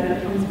thing that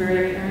becomes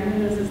very apparent in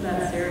this is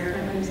that serif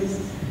typefaces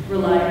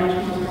rely much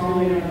more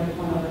strongly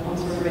on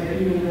sort of an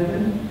even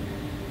rhythm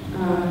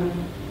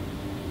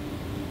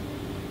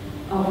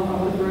of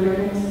the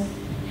verticals.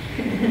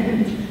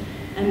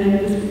 And then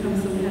this becomes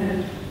some kind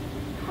of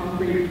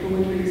concrete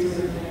poetry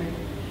sort of thing.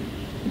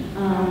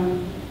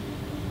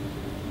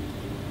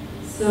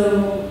 So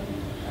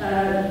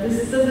this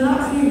does not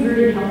seem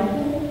very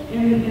helpful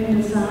in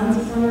the sounds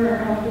of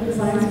the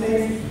design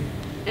space.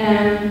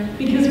 And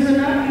because we're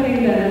not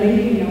getting that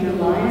linking of the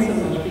line so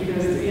much,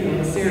 because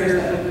the serifs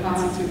that would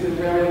constitute the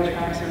railway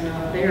tracks are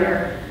not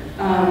there.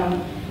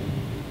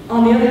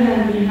 On the other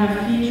hand, we have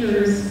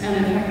features and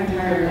in fact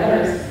entire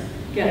letters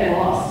get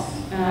lost.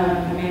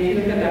 I mean, if you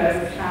look at that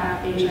as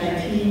cat,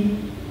 H-I-T,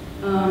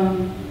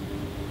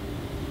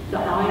 the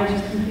I is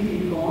just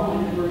completely gone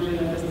in the version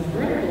that doesn't have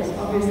verticals,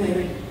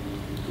 obviously,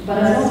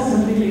 but it's also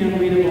completely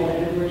unreadable in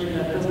the version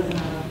that doesn't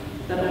have,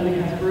 that only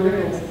has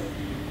verticals.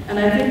 And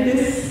I think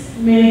this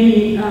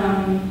maybe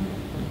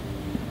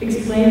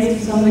explains to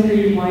some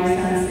degree why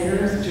sans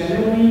serifs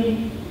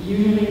generally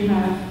usually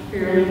have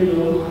fairly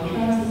low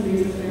contrast, at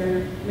least if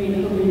they're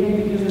made for reading,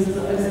 because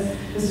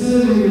as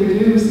soon as we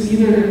reduce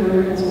either the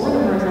verticals or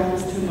the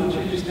horizontals too much,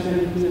 you're just going to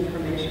lose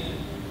information.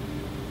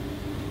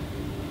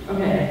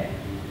 Okay,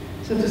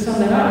 so to sum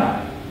that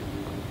up,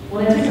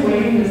 what I took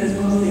away from this is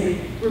mostly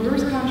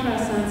reverse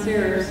contrast sans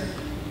serifs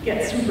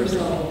get super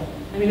subtle.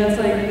 I mean, that's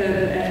like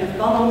the FF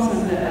Ernestine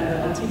and the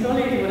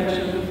Antigone, what I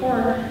showed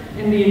before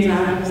in the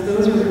examples.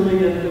 Those are really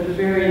the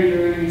very,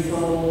 very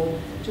subtle,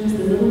 just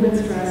a little bit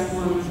stressed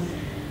ones.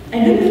 I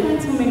didn't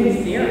find so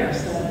many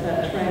serifs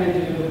that try to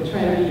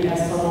be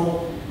as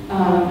subtle.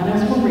 And I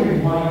was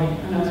wondering why.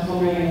 And I was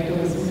wondering if there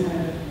was some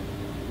kind of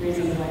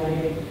reason why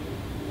they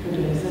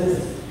couldn't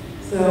exist.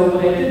 So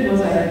what I did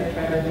was I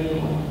tried to make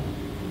one.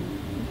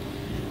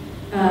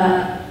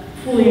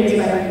 Fully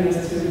expecting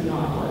this to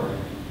not work.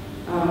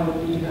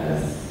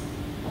 Because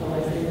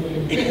otherwise they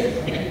wouldn't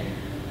exist.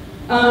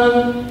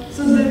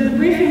 So the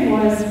briefing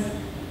was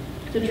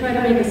to try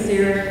to make a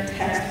serif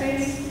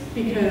text-based,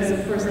 because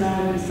of course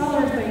now in the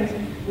seller things,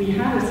 we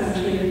have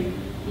essentially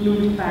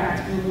looped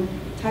back to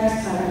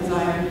text type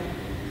design.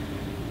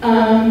 A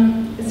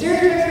serif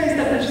text-based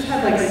that would just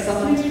have like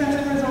subtly stressed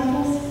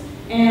horizontals,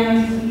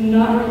 and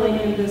not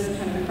really in this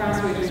kind of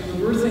crass way, just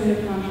reversing the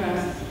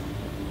contrast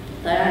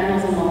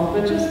diagonals and all,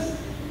 but just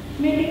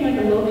making like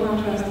a low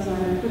contrast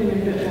design and putting a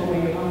bit more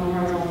weight on the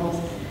horizontals,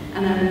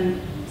 and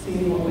then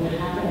seeing what would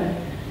happen.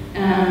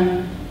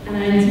 And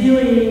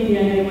ideally, the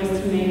idea was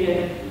to make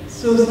it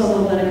so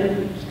subtle that it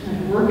could kind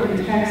of work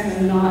in text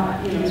and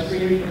not,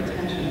 scream for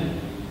attention,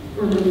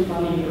 or look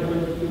funny, or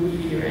look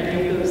goofy, or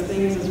any of those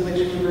things as which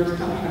reverse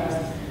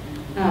contrast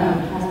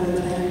has been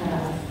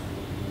typecast.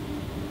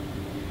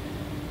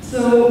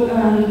 So,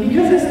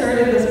 because I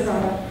started this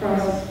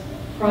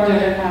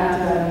project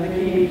at the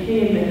KBK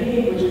in The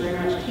Hague, which very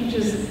much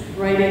teaches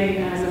writing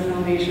as a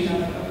foundation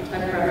of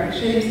typographic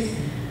shapes,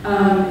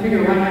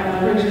 figure why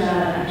not leverage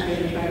that and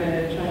actually try to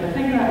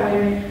think that way.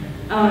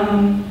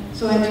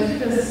 So I took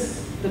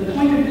the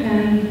pointed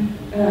pen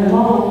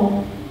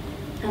model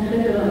and put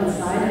it on the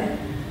side,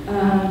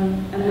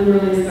 and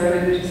literally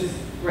started just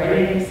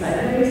writing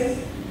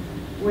sideways,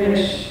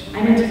 which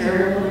I'm a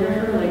terrible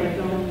calligrapher, like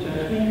don't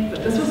judge me,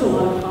 but this was a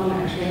lot of fun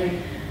actually.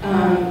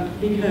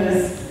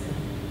 because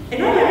it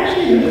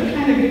actually looked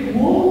kind of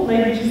cool,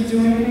 like just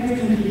doing things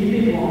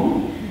completely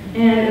wrong.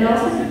 And it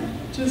also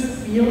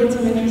just yielded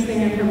some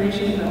interesting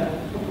information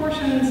about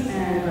proportions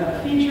and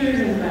about features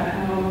and about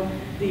how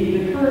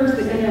the curves,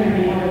 the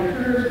inner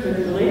curves could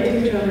relate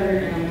to each other.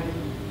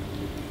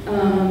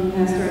 And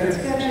I started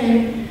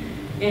sketching,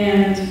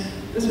 and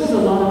this was a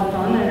lot of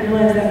fun. I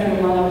realized after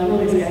a while I was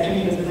really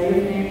sketching this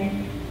wave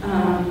thing.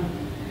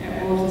 And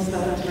all of the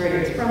stuff that's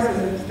very expressive.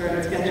 I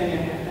started sketching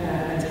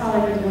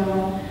italic as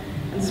well,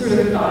 and sort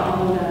of got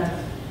all of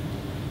that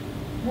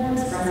more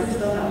expressive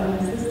stuff out of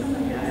my system, I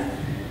guess.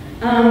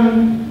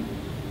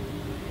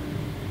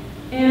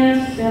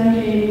 And then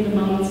came the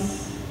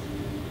months,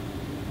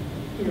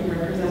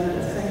 represented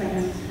as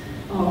seconds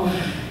of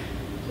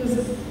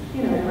just,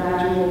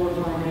 gradual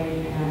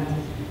refining and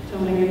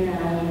toning it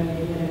down and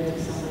making it into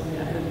something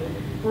that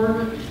would work.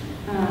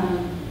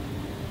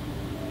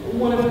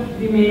 One of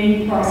the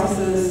main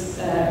processes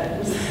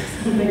was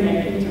something I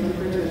came to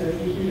refer to as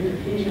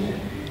dehumidification,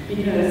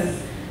 because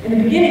in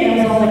the beginning I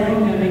was all like, oh, I'm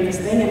going to make this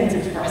thing and it's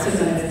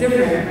expressive and it's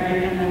different,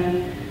 right? And then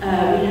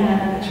we had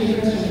actually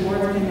Christian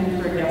Schwartz came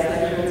in for a guest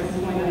lecture at some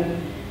point, and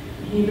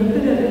he looked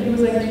at it and he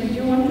was like, do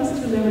you want this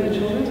to live in a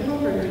children's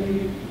book or do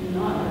you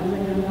not? And I was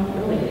like, no, not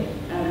really.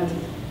 And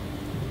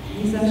he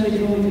essentially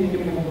told me to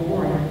make it more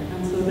boring.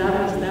 And so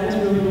that was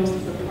really most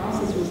of the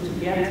process, was to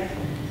get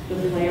the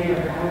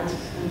flavor out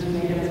and to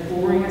make it as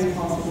boring as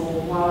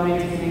possible while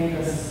maintaining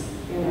this,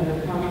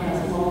 the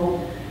contrast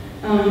level.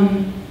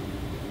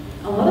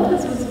 A lot of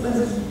this was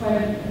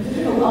quite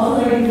difficult.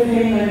 Also, like the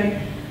thing,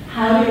 like,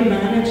 how do you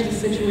manage the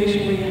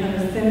situation where you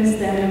have a thin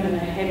stem and a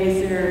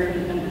heavy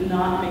serif and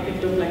not make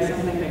it look like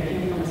something that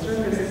came from a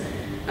circus?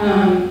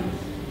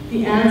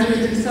 The answer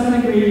is to some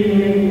degree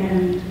limiting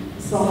and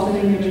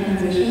softening the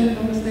transition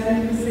from the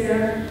stem to the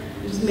serif,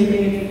 just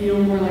making it feel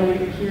more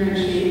like a coherent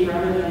shape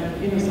rather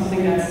than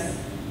something that's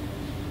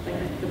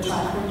like the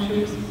platform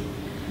shoes.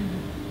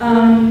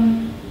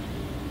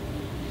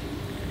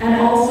 And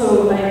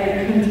also,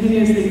 I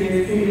continuously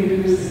basically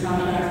reduced the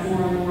contrast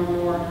more and more and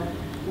more,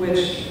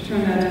 which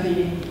turned out to be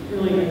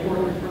really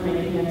important for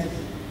making it,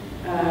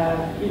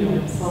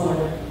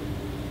 slower.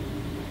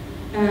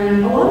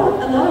 And a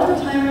lot of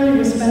the time really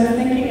was spent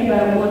thinking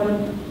about what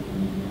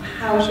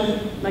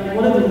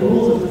are the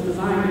rules of this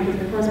design?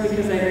 Because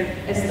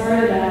I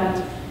started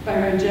out by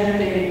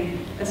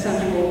rejecting a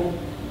central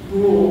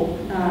rule.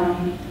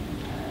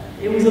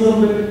 It was a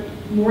little bit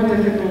more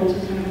difficult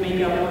to kind of make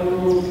up what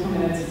rules would come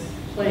in its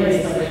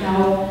place, like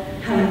how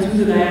do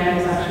the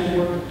diagonals actually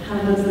work? How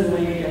does the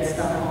wave get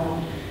stuck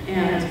on?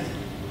 And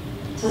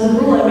so the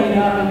rule I made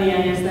up in the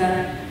end is that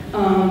I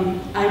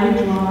would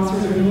draw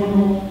sort of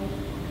normal,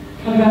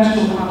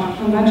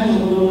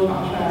 conventional low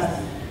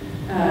contrast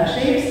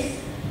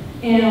shapes,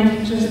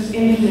 and just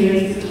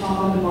inflate the top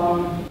and the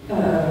bottom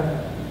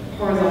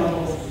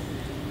horizontals.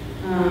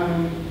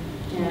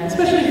 And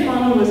especially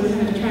fun was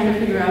kind of trying to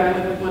figure out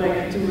what I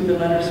could do with the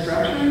letter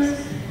structures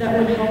that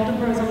would help the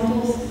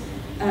horizontals.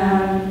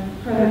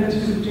 Credit to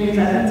James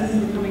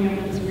Edmondson for coming up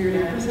with this weird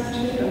ampersand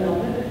shape. I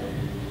love it.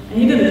 And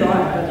he didn't draw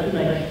it, but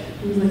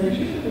he was like,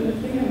 you should put a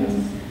thing on this.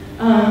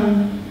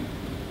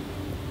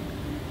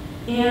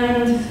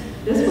 And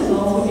this was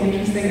also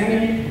interesting. I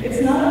mean,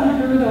 it's not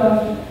unheard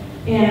of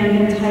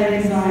in type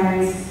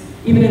designs,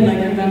 even in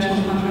like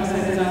conventional contrast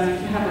type designs,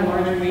 if you have a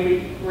large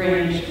weight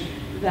range,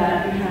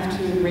 that you have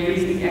to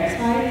raise the X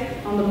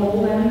height on the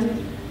bold end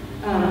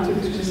to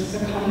just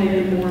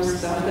accommodate the more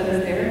stuff that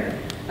is there.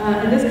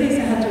 In this case,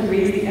 I had to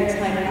raise the X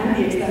height and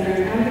the extenders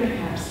and the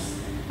caps.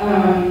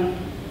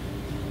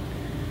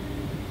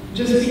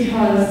 Just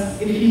because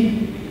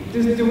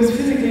there was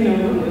physically no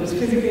room. There was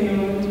physically no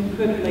room to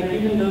put like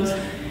even the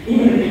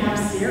cap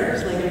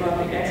serifs like above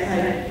the X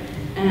height.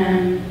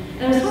 And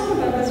I was talking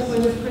about this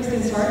with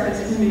Kristen Sarkis,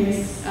 who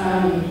makes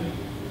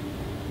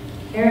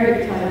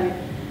Arabic type.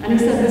 And he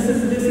said this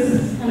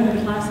is kind of a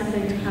classic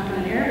thing to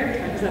happen in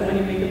Arabic type, is that when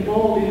you make it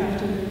bold, you have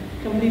to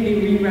completely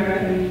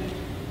re-reckon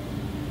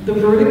the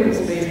vertical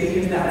space,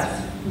 because that's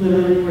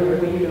literally where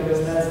the wing goes.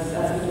 That's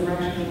the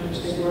direction in which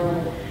they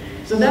grow.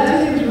 So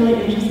that to me was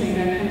really interesting.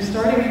 That kind of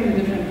starting from a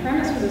different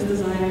premise for this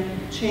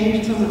design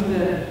changed some of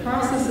the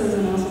processes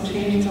and also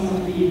changed some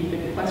of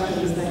the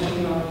questions that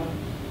came up.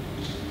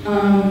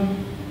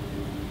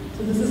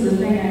 So this is the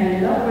thing I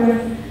ended up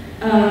with.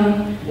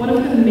 One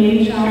of the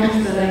main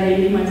challenges that I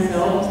gave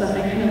myself was that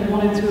I kind of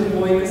wanted to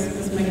avoid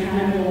this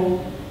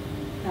mechanical,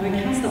 and I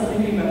can't stop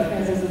thinking about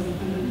phases and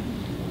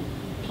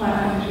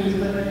platform shoes,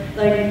 but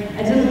like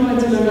I didn't want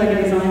it to look like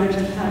a design that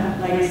just had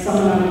like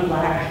someone in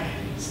black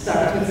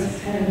stuck to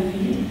its head and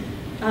feet.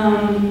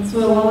 So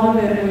a lot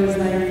of it was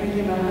like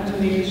thinking about how to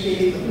make the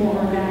shapes more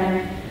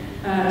organic,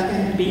 to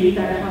kind of bake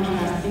that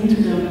contrast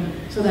into them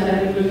so that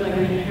it would look like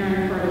an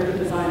inherent part of the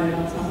design and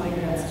not something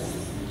that's just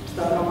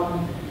stuck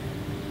on.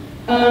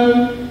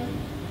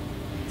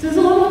 So there's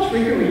a lot of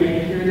trickery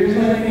in here. There's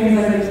like things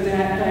like there's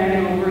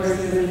diagonal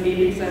verses and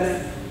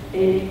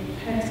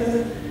apexes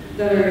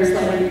that are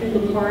slightly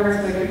pulled apart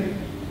so I could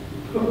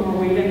put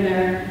more weight in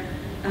there.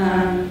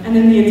 And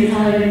in the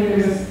italic,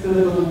 there's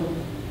little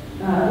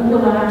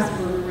overlaps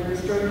where the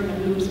stroke kind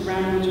of loops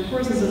around, which of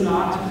course is a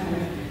nod to kind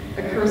of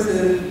a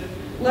cursive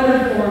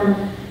letter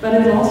form, but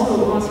it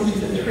also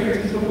constitutes a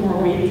trick to put more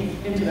weight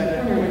into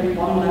that corner, like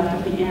one left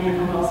at the end,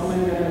 and also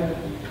I'm going to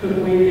put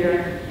weight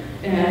there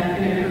in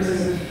a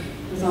cursive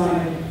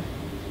design.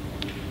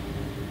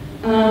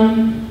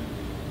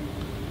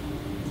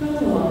 So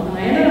that's a lot of fun. I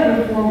ended up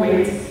with 4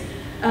 weights.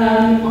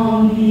 On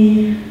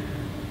the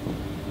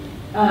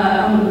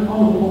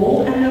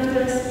bold end of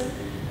this,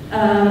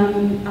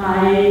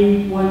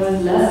 I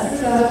was less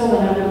successful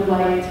than I would have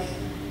liked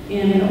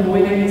in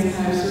avoiding this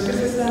kind of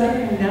circus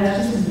aesthetic, and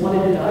that's just what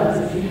it does.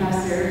 If you have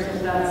serifs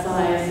of that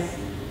size,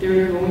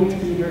 they're going to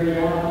be very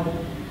loud.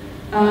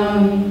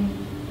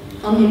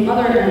 On the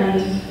other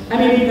end, I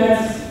mean,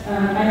 that's, I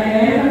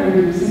ended up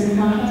reducing the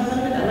contrast of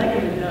it. I like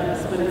what it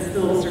does, but it's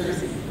still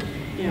circusy.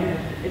 You know,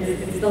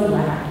 it's still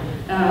loud.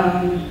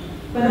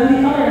 But on the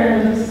other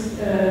end,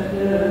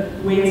 the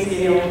weight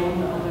scale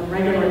on the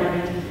regular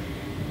end,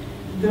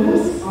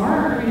 those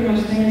are pretty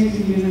much things you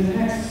can use in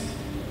text.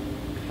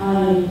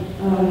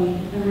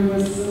 There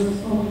was a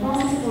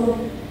process book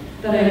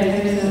that I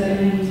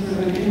typeset in sort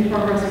of an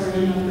in-progress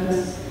version of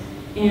this,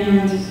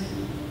 and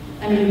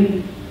I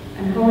mean,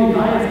 I'm probably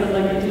biased, but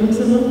like it looks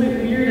a little bit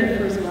weird at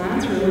first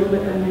glance, or a little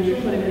bit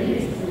unusual, but it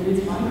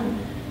reads fine.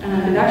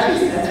 It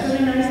actually sets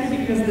really nicely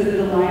because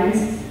the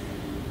lines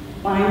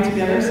bind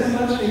together so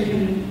much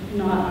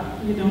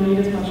you don't need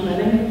as much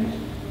leading.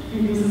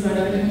 This is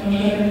actually too much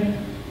leading.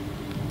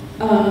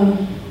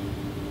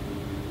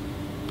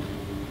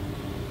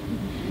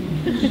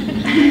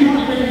 I'm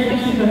not very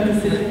happy about the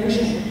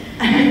situation.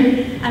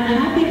 I'm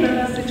happy about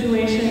the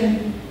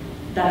situation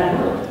that it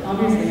worked.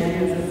 Obviously, I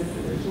mean, it's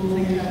a cool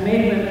thing to have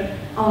made, but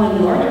on a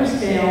larger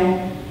scale,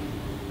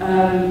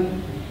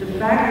 the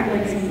fact that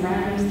like some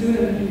random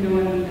student can go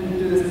and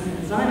do this kind of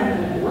design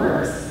and it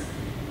works,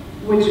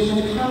 which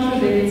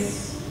contradicts,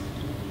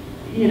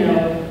 you know,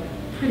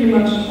 pretty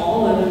much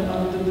all of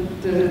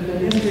the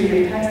history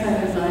of text type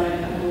design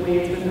and the way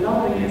it's been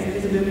developing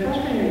is a bit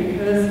frustrating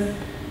because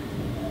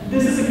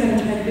this is the kind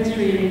of type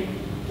history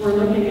we're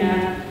looking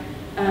at.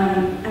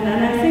 And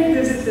I think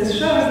this shows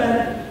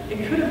that it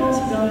could have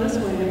also gone this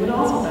way. It would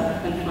also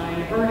have been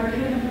fine. Or it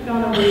could have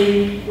gone a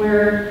way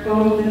where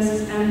both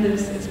this and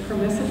this is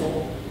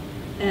permissible.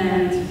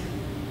 And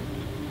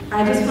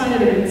I just find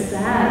it a bit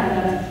sad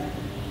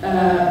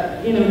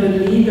that you know, the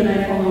lead that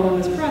I follow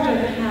in this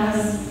project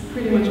has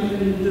pretty much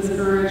been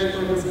discouraged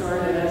or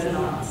discarded as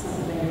not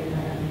something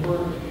that can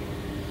work.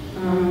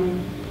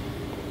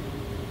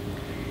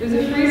 There's a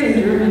phrase in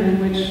German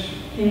which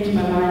came to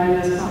my mind in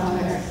this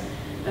context.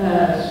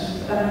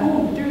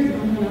 Oh, there's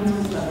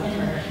unpronounceable stuff.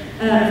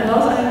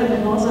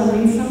 Also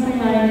means something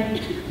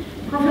like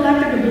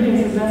prophylactic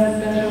obedience is the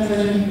best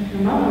translation I can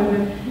come up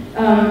with.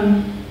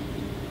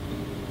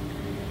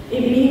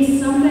 It means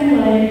something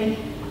like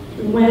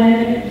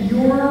when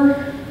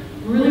you're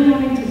really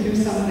wanting to do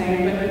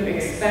something, but you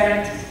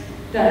expect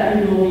that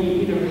you will be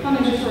either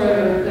punished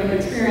or like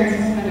experience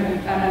some kind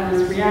of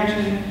adverse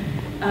reaction,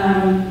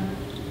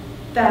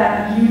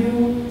 that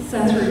you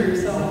censor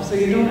yourself. So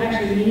you don't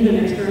actually need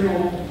an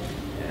external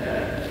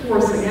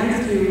force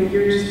against you.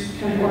 You're just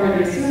kind of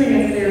already assuming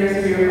it's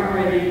there, so you're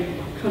already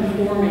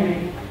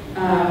conforming.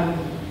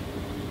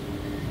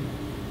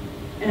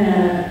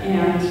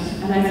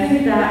 And I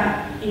think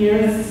that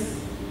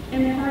is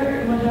in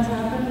part what has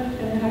happened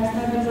in text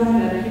type design,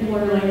 that people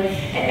are like,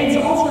 it's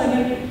also, I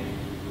mean,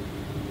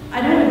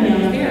 I don't want to be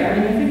unfair. I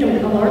mean, I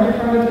think a larger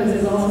part of this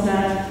is also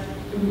that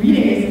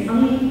reading is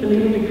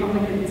unbelievably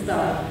complicated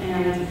stuff.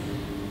 And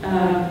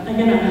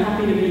again, I'm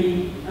happy to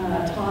be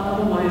taught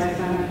otherwise if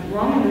I'm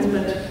wrong in this,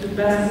 but to the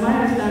best of my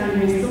understanding,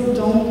 we still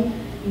don't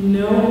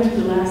know to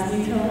the last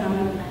detail how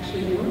it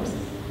actually works,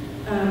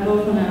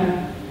 both on a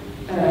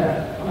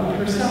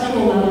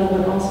perceptual level,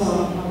 but also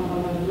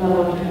on the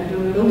level of kind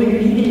of building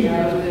meaning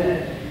out of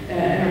it in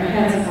our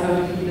heads, out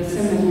of the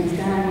symbols we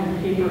scan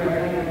on paper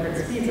at great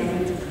speeds. I mean,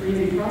 it's a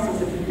crazy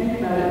process if you think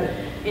about it.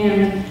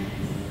 And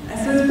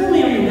so it's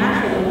probably only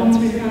natural that once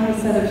we found a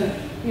set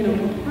of, you know,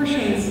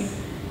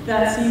 proportions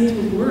that seem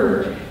to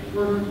work,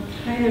 we're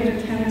kind of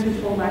tend to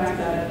fall back to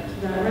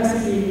that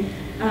recipe.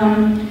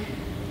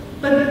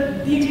 But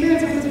the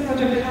experience of this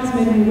project has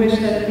made me wish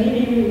that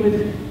maybe we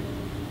would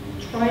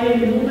try a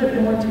little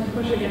bit more to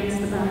push against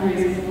the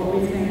boundaries of what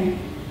we think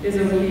is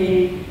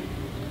okay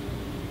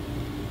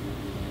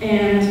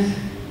and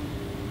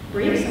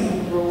break some of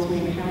the rules we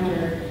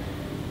encounter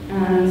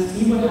and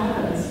see what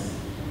happens.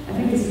 I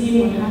think the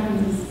seeing what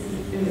happens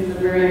is the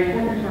very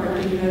important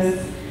part,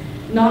 because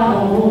not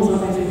all rules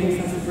obviously make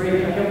sense to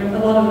break. Like a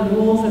lot of the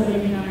rules that we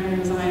encounter in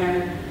design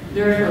are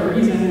there for a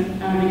reason,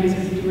 because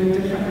if you do it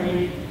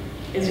differently,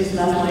 it's just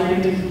less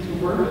likely to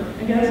work,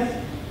 I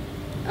guess.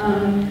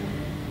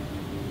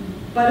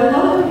 But a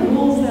lot of the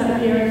rules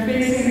that we are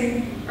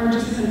facing are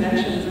just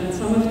conventions, and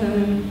some of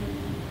them,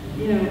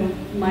 you know,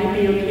 might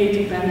be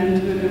okay to bend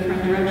into a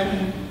different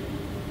direction.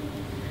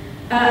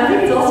 I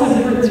think it's also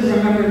important to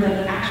remember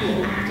that the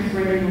actual act of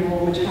breaking a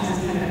rule, which has this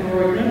kind of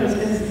heroic notice,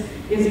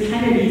 is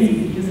kind of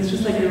easy, because it's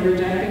just like you're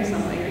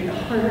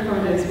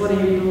what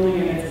are you building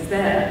in its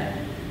stead?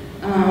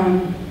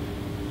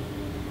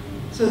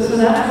 So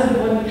that's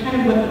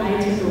kind of what I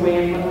took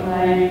away, and what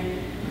I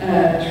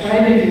try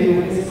to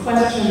do is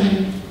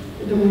question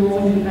the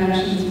rules and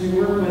conventions we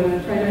work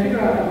with, try to figure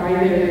out why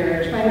they're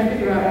there, try to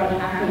figure out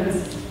what happens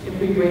if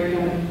we break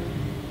them,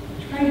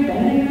 try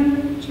bending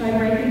them, try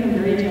breaking them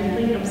very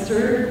gently,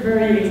 observe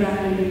very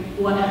exactly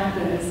what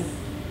happens,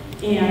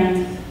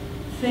 and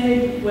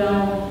think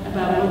well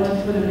about what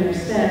to put in their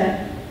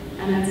stead,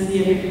 and then see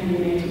if it can be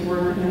made to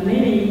work. And then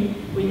maybe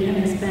we can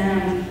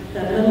expand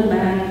that little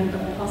band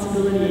of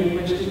possibility in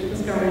which the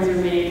discoveries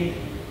are made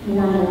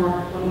more and more